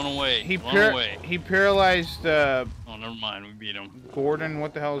 Dan. Run away. Run away. He paralyzed. Oh, never mind. We beat him. Gordon,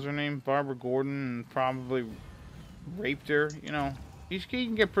 what the hell is her name? Barbara Gordon, and probably raped her. You know, he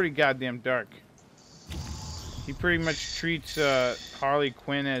can get pretty goddamn dark. He pretty much treats Harley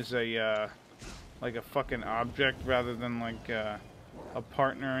Quinn as a like a fucking object rather than like a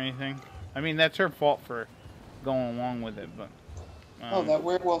partner or anything. I mean, that's her fault for going along with it, but. Oh, that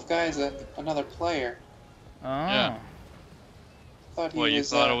werewolf guy is another player. Oh. Yeah. Thought he Well, you was,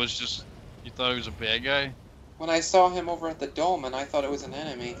 thought it was just... You thought he was a bad guy? When I saw him over at the Dome, and I thought it was an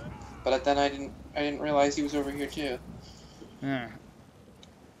enemy, but then I didn't realize he was over here too. Yeah.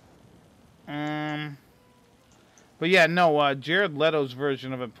 But yeah, no. Jared Leto's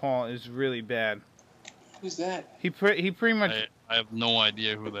version of it, Paul, is really bad. Who's that? He pretty much. I have no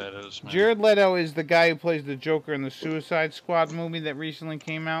idea who that is, man. Jared Leto is the guy who plays the Joker in the Suicide Squad movie that recently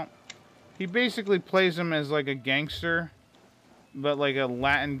came out. He basically plays him as like a gangster, but like a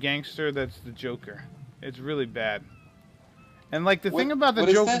Latin gangster that's the Joker. It's really bad. And like the thing about the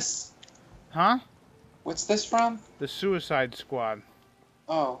Joker... What is this? Huh? What's this from? The Suicide Squad.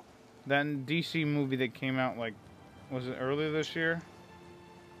 Oh. That DC movie that came out like, was it earlier this year?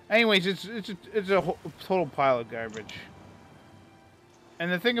 Anyways, it's a total pile of garbage.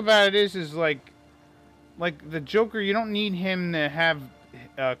 And the thing about it is like the Joker, you don't need him to have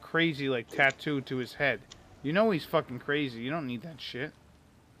crazy like tattoo to his head. You know he's fucking crazy. You don't need that shit.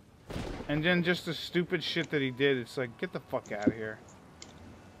 And then just the stupid shit that he did, it's like, get the fuck out of here.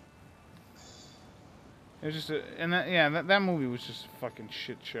 It was just that movie was just a fucking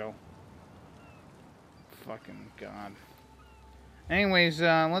shit show. Fucking God. Anyways,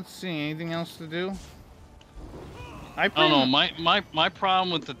 let's see. Anything else to do? I don't know. My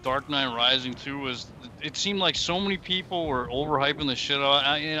problem with the Dark Knight Rising 2 was it seemed like so many people were overhyping the shit out.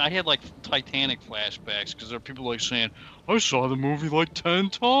 I had like Titanic flashbacks because there are people like saying, I saw the movie like 10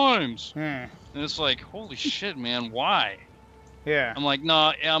 times. And it's like, holy shit, man, why? Yeah. I'm like,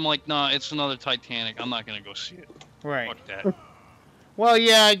 no, it's another Titanic. I'm not gonna go see it. Right. Fuck that. Well,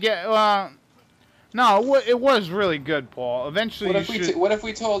 yeah, I get. No, it was really good, Paul. Eventually, What if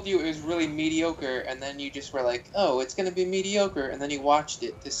we told you it was really mediocre, and then you just were like, "Oh, it's gonna be mediocre," and then you watched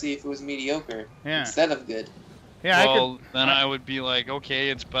it to see if it was mediocre instead of good? Yeah. Well, then I would be like, okay,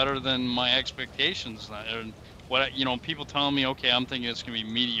 it's better than my expectations. And what people telling me, okay, I'm thinking it's gonna be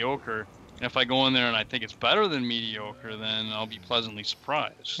mediocre. And if I go in there and I think it's better than mediocre, then I'll be pleasantly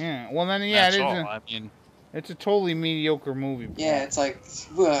surprised. Yeah. Well, then yeah, That's all. I mean, it's a totally mediocre movie, Paul. Yeah, it's like,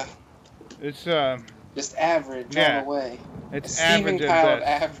 ugh. It's just average all the way. It's average at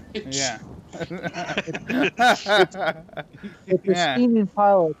best. Average. Yeah. It's a steaming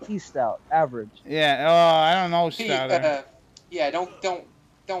pile of tea stout. Average. Yeah. Oh, I don't know, Stout. Yeah.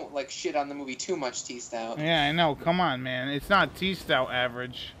 Don't like shit on the movie too much, Tea Stout. Yeah, I know. Come on, man. It's not Tea Stout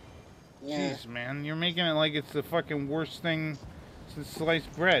average. Yeah. Jeez, man. You're making it like it's the fucking worst thing since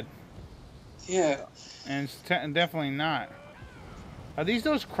sliced bread. Yeah. And it's definitely not. Are these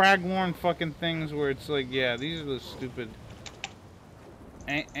those Craglorn fucking things where it's like, yeah, these are the stupid...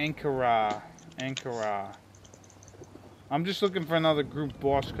 Ankara. I'm just looking for another group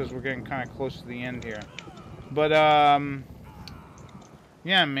boss because we're getting kind of close to the end here. But,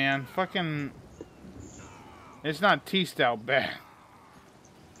 yeah, man. Fucking... It's not Tea Stout bad.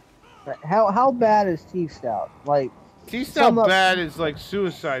 How bad is Tea Stout? Like... Tea Stout bad is like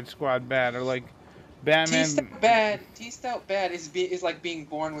Suicide Squad bad, or like... Batman. Tea Stout bad is like being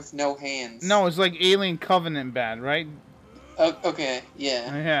born with no hands. No, it's like Alien Covenant bad, right? Okay,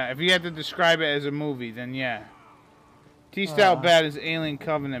 yeah. Yeah, if you had to describe it as a movie, then yeah. Tea Stout bad is Alien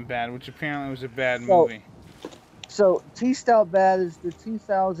Covenant bad, which apparently was a bad movie. So Tea Stout bad is the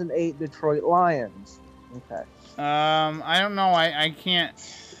 2008 Detroit Lions. Okay. I don't know. I can't.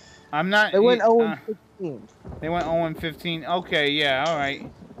 I'm not. They went 0-15. They went 0-15. Okay, yeah, all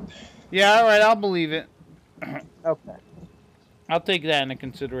right. Yeah, all right, I'll believe it. Okay. I'll take that into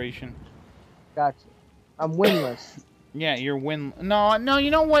consideration. Gotcha. I'm winless. Yeah, you're win. No,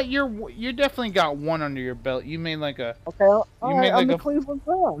 you know what? You're definitely got one under your belt. You made like a. Okay, I'm the Cleveland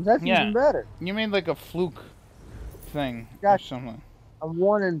Browns. That's even better. You made like a fluke thing or something. I'm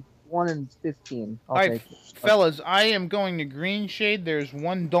 1-15. All right, fellas, I am going to Green Shade. There's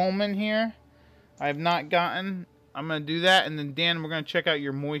one dolmen here. I have not gotten. I'm gonna do that, and then Dan, we're gonna check out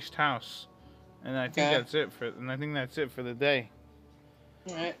your moist house, and I think that's it for. And I think that's it for the day.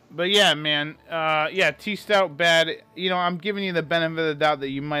 All right. But yeah, man. Yeah, Tea Stout bad. You know, I'm giving you the benefit of the doubt that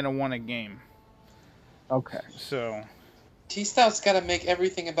you might have won a game. Okay. So. Tea Stout's got to make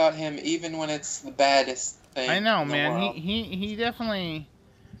everything about him, even when it's the baddest thing. I know, man. He definitely.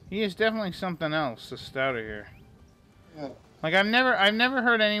 He is definitely something else. The Stouter here. Yeah. Like I've never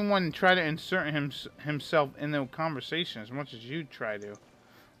heard anyone try to insert himself in the conversation as much as you try to.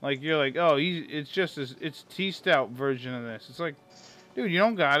 Like you're like, oh, it's Tea Stout version of this. It's like, dude, you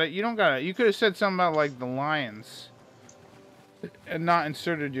don't got it. You don't got it. You could have said something about like the Lions, and not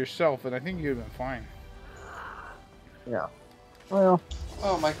inserted yourself, and I think you'd have been fine. Yeah. Well.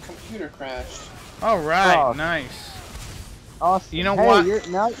 Oh, my computer crashed. All right, nice. Awesome. You know what?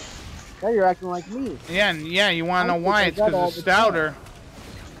 Now you're acting like me. Yeah, you want to know why? It's because the Stouter.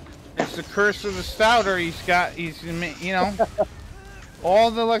 It's the curse of the Stouter. He's you know,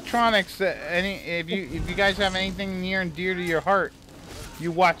 all the electronics that if you guys have anything near and dear to your heart,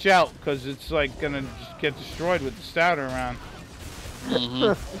 you watch out because it's like gonna just get destroyed with the Stouter around.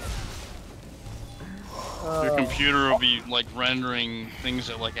 Your computer will be like rendering things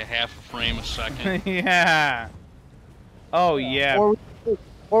at like a half a frame a second. Yeah. Oh yeah.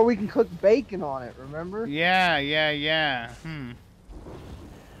 Or we can cook bacon on it, remember? Yeah.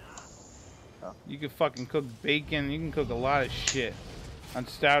 You can fucking cook bacon. You can cook a lot of shit on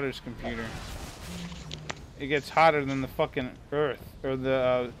Stouter's computer. It gets hotter than the fucking Earth or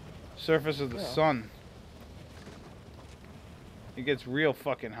the surface of the sun. It gets real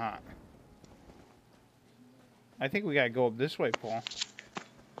fucking hot. I think we gotta go up this way, Paul.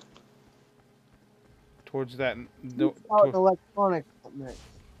 Towards that. Electronics don't mix.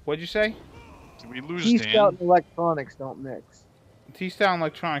 What'd you say? Did we lose Tea Dan? Stout and electronics don't mix. Tea Stout and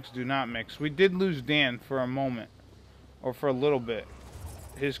electronics do not mix. We did lose Dan for a moment. Or for a little bit.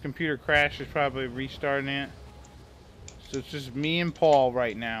 His computer crashed. Is probably restarting it. So it's just me and Paul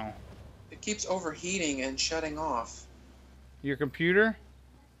right now. It keeps overheating and shutting off. Your computer?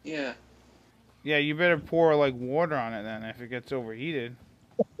 Yeah. Yeah, you better pour like water on it then if it gets overheated.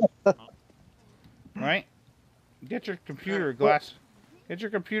 Right? Get your computer a glass. Get your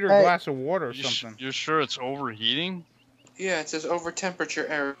computer a glass of water or something. You're sure it's overheating? Yeah, it says over temperature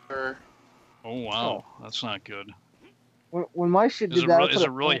error. Oh wow, that's not good. When my shit Is did it, that, I is put it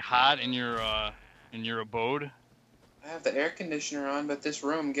a really fan- hot in your abode? I have the air conditioner on, but this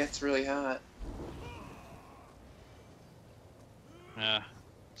room gets really hot. Yeah.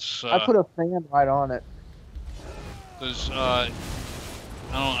 It's, I put a fan right on it. there's I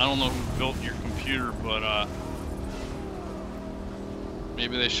don't know who built your computer, but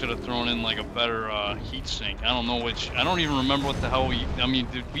maybe they should have thrown in like a better heat sink. I don't know which. I don't even remember what the hell I mean,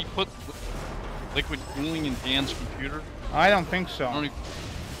 did we put liquid cooling in Dan's computer? I don't think I so. don't even.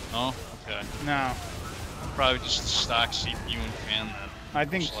 No. Okay. No, Probably just the stock CPU and fan then. I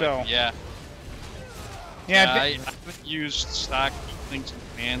think Just so. like, yeah. Yeah, I haven't used stock heat sinks and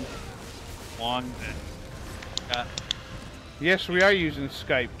fans long. That yes, we are using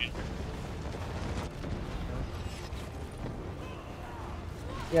Skype.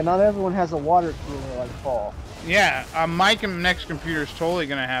 Yeah, not everyone has a water cooler like Paul. Yeah, my next computer is totally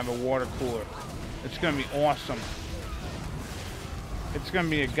gonna have a water cooler. It's gonna be awesome. It's gonna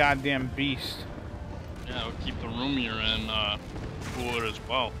be a goddamn beast. Yeah, it'll keep the room you're in cooler as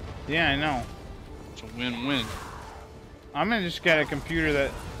well. Yeah, I know. It's a win-win. I'm gonna just get a computer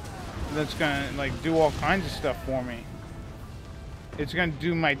that's gonna like do all kinds of stuff for me. It's gonna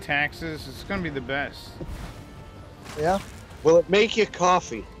do my taxes. It's gonna be the best. Yeah. Will it make you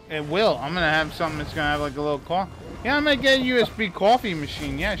coffee? It will. I'm gonna have something that's gonna have like a little coffee. Yeah, I'm gonna get a USB coffee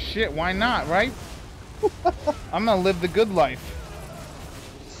machine. Yeah, shit. Why not, right? I'm gonna live the good life.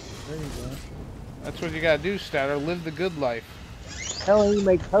 There you go. That's what you gotta do, Stouter. Live the good life. Hell, you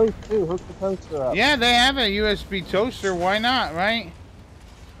make toast too. Hook the toaster up. Yeah, they have a USB toaster. Why not, right?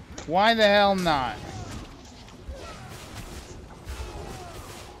 Why the hell not?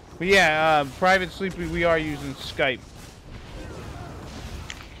 But yeah, Private Sleepy, we are using Skype.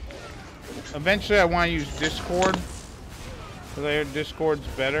 Eventually, I want to use Discord. Because I heard Discord's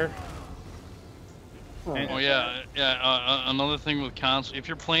better. And- Oh yeah, yeah. Another thing with console, if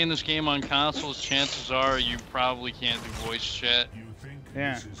you're playing this game on consoles, chances are you probably can't do voice chat. You think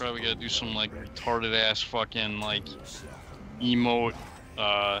Yeah. this is Probably gotta do some like retarded ass fucking like emote,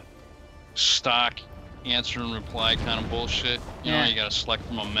 stock answer and reply kind of bullshit. You know, Yeah. you gotta select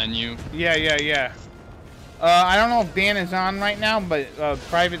from a menu. Yeah. I don't know if Dan is on right now, but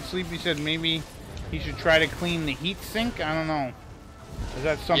Private Sleepy said maybe he should try to clean the heat sink. I don't know. Is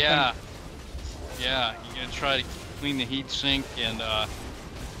that something? Yeah, you gotta try to clean the heat sink and I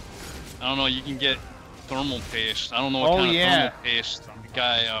don't know, you can get thermal paste. I don't know what kind of thermal paste the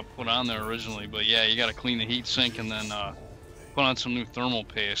guy put on there originally, but yeah, you gotta clean the heat sink and then put on some new thermal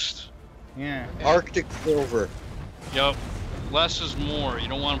paste. Yeah. Arctic silver. Yep. Less is more. You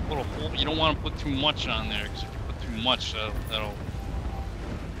don't want to put you don't want to put too much on there, because if you put too much, that'll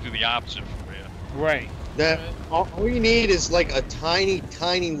do the opposite for you. Right. That all you need is like a tiny,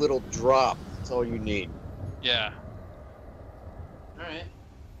 tiny little drop. That's all you need. Yeah. Alright.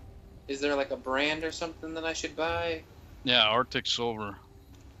 Is there like a brand or something that I should buy? Yeah, Arctic Silver.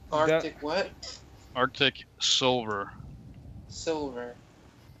 Arctic what? Arctic Silver. Silver.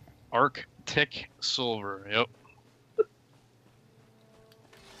 Arctic Silver. Yep.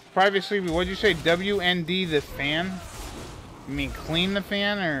 Private Sleepy, what'd you say? WND the fan? You mean clean the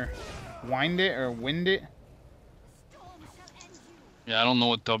fan or wind it or wind it? Yeah, I don't know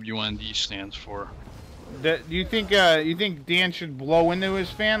what WND stands for. Do you think Dan should blow into his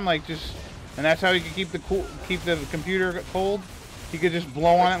fan like just, and that's how he can keep the computer cold? He could just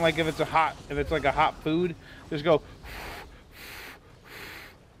blow on it like if it's like a hot food. Just go.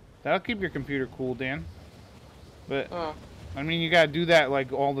 That'll keep your computer cool, Dan. But Oh. I mean, you gotta do that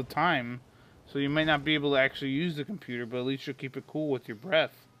like all the time, so you might not be able to actually use the computer, but at least you'll keep it cool with your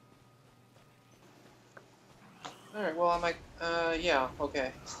breath. Alright, well I might yeah,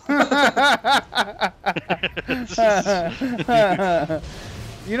 okay.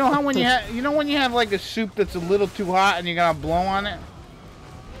 You know how when you have like a soup that's a little too hot and you gotta blow on it?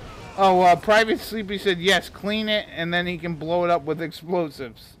 Oh, Private Sleepy said yes, clean it and then he can blow it up with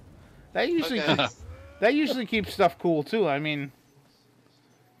explosives. That usually Okay. that usually keeps stuff cool too. I mean,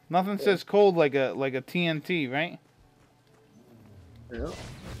 nothing says cold like a TNT, right? Yeah.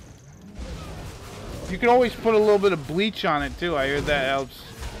 You could always put a little bit of bleach on it too. I heard that helps.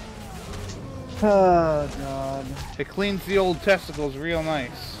 Oh god. It cleans the old testicles real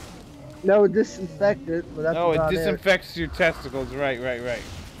nice. No, disinfect it, but that's Oh, it about disinfects your testicles. Right.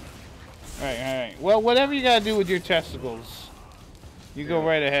 Well, whatever you gotta do with your testicles, you go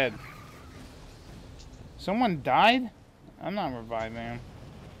right ahead. Someone died? I'm not reviving him.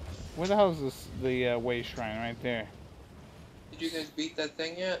 Where the hell is this? The way shrine right there. Did you guys beat that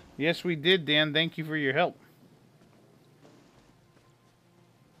thing yet? Yes, we did, Dan. Thank you for your help.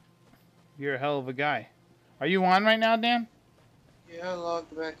 You're a hell of a guy. Are you on right now, Dan? Yeah, I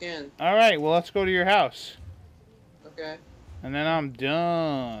logged back in. All right, well, let's go to your house. Okay. And then I'm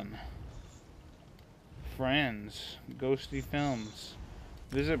done. Friends. Ghostyfilms.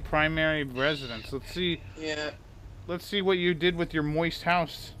 Visit primary residence. Let's see. Yeah. Let's see what you did with your moist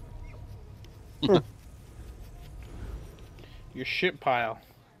house. Your shit pile.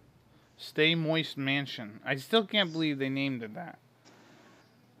 Stay Moist Mansion. I still can't believe they named it that.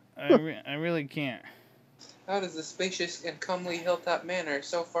 I really can't. How does the spacious and comely hilltop manor,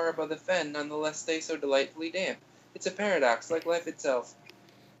 so far above the fen, nonetheless stay so delightfully damp? It's a paradox, like life itself.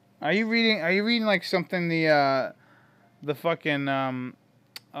 Are you reading like something the fucking what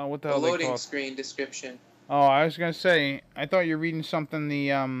the hell The they loading call it? screen description. Oh, I was gonna say, I thought you were reading something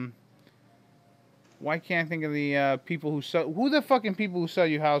the why can't I think of the people who sell, who the fucking people who sell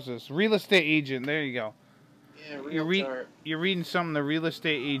you houses? Real estate agent, there you go. Yeah, real You're reading something the real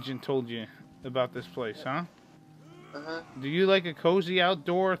estate agent told you about this place, huh? Uh-huh. Do you like a cozy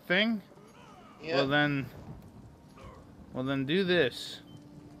outdoor thing? Yeah. Well then do this.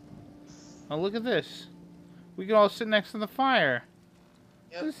 Oh, look at this. We can all sit next to the fire.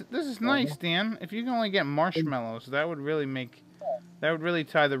 Yep. This is nice, Dan. If you can only get marshmallows, that would really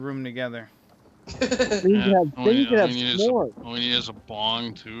tie the room together. Then you could have s'mores. All we need is a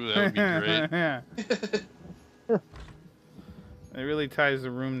bong too. That would be great. Yeah. It really ties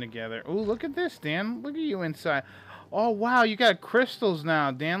the room together. Oh, look at this, Dan. Look at you inside. Oh, wow, you got crystals now,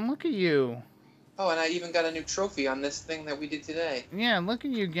 Dan. Look at you. Oh, and I even got a new trophy on this thing that we did today. Yeah, look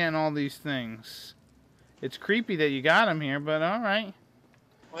at you getting all these things. It's creepy that you got them here, but all right.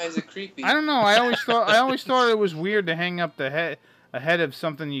 Why is it creepy? I don't know. I always thought it was weird to hang up a head of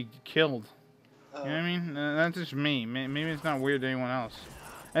something you killed. Oh. You know what I mean? That's just me. Maybe it's not weird to anyone else.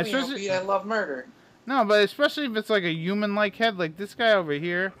 Well, you know, Pete, I love murder. No, but especially if it's like a human-like head, like this guy over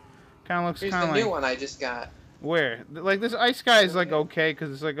here, kind of looks Here's kind of the like. new one I just got. Where? Like this ice guy is like okay,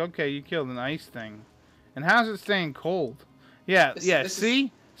 because it's like okay, you killed an ice thing, and how's it staying cold? Yeah, this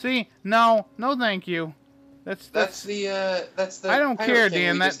see, no, thank you. That's the I don't pirate care,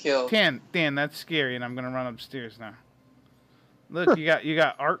 king Dan. Dan, that's scary, and I'm gonna run upstairs now. Look, you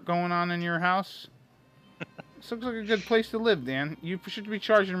got art going on in your house. This looks like a good place to live, Dan. You should be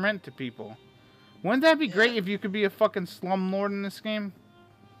charging rent to people. Wouldn't that be great if you could be a fucking slumlord in this game?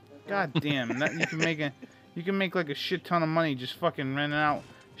 God damn, that you can make like a shit ton of money just fucking renting out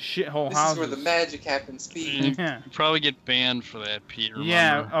shithole houses. This is where the magic happens, Pete. Yeah. You probably get banned for that, Pete. Remember?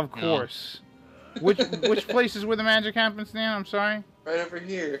 Yeah, of course. Which place is where the magic happens, Dan? I'm sorry. Right over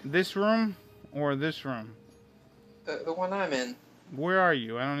here. This room or this room? The one I'm in. Where are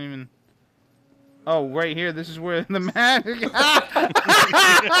you? I don't even. Oh, right here. This is where the magic.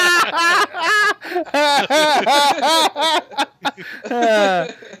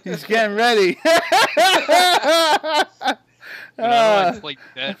 He's getting ready. How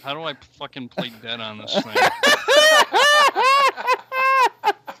do I fucking play dead on this thing?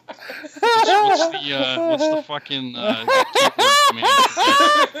 What's the fucking keyboard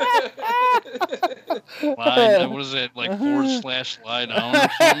command? What is it, like /lie down or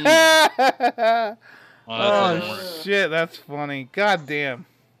something? Oh shit, that's funny. God damn.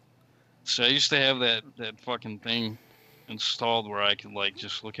 So I used to have that fucking thing installed where I could like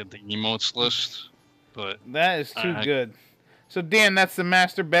just look at the emotes list, but that is too good. So Dan, that's the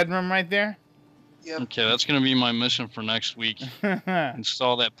master bedroom right there? Yep. Okay, that's gonna be my mission for next week.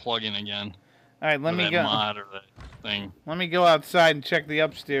 Install that plugin again. All right, let me go. Mod or that thing. Let me go outside and check the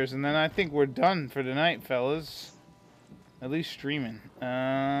upstairs, and then I think we're done for tonight, fellas. At least streaming.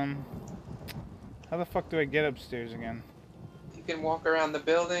 How the fuck do I get upstairs again? You can walk around the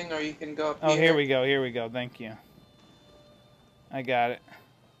building, or you can go up Oh, here. here we go. Here we go. Thank you. I got it.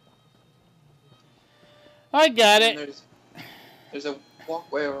 I got it. There's a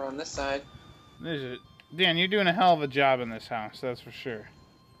walkway over on this side. Dan, you're doing a hell of a job in this house, that's for sure.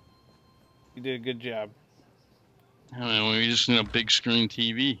 You did a good job. I mean, we just need a big screen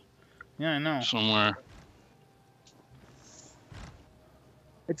TV. Yeah, I know. Somewhere.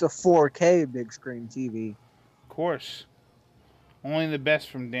 It's a 4K big screen TV. Of course. Only the best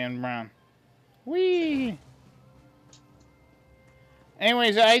from Dan Brown. Whee!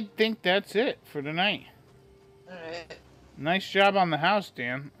 Anyways, I think that's it for tonight. Alright. Nice job on the house,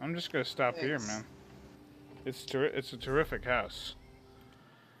 Dan. I'm just going to stop here, man. It's a terrific house.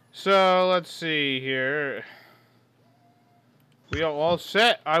 So, let's see here. We are all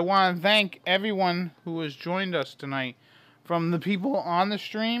set. I want to thank everyone who has joined us tonight. From the people on the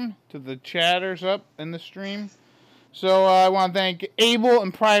stream to the chatters up in the stream. So, I want to thank Abel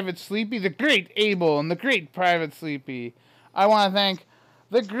and Private Sleepy. The great Abel and the great Private Sleepy. I want to thank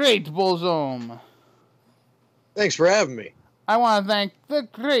the great Bulzome. Thanks for having me. I want to thank the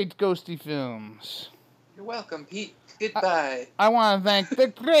great Ghostyfilms. You're welcome, Pete. Goodbye. I want to thank the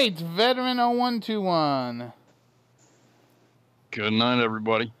great Veteran 0121. Good night,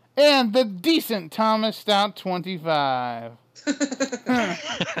 everybody. And the decent Thomas Stout 25.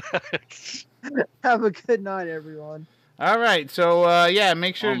 Have a good night, everyone. All right, so yeah,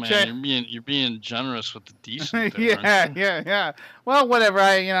 make sure Oh, to man, check. you're being generous with the decent there, aren't you? yeah. Well, whatever.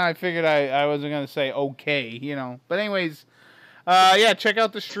 I figured I wasn't gonna say okay, But anyways, yeah, check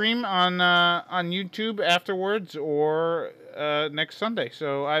out the stream on YouTube afterwards or next Sunday.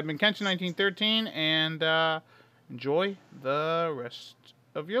 So I've been Kenshin1913, and enjoy the rest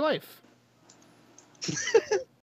of your life.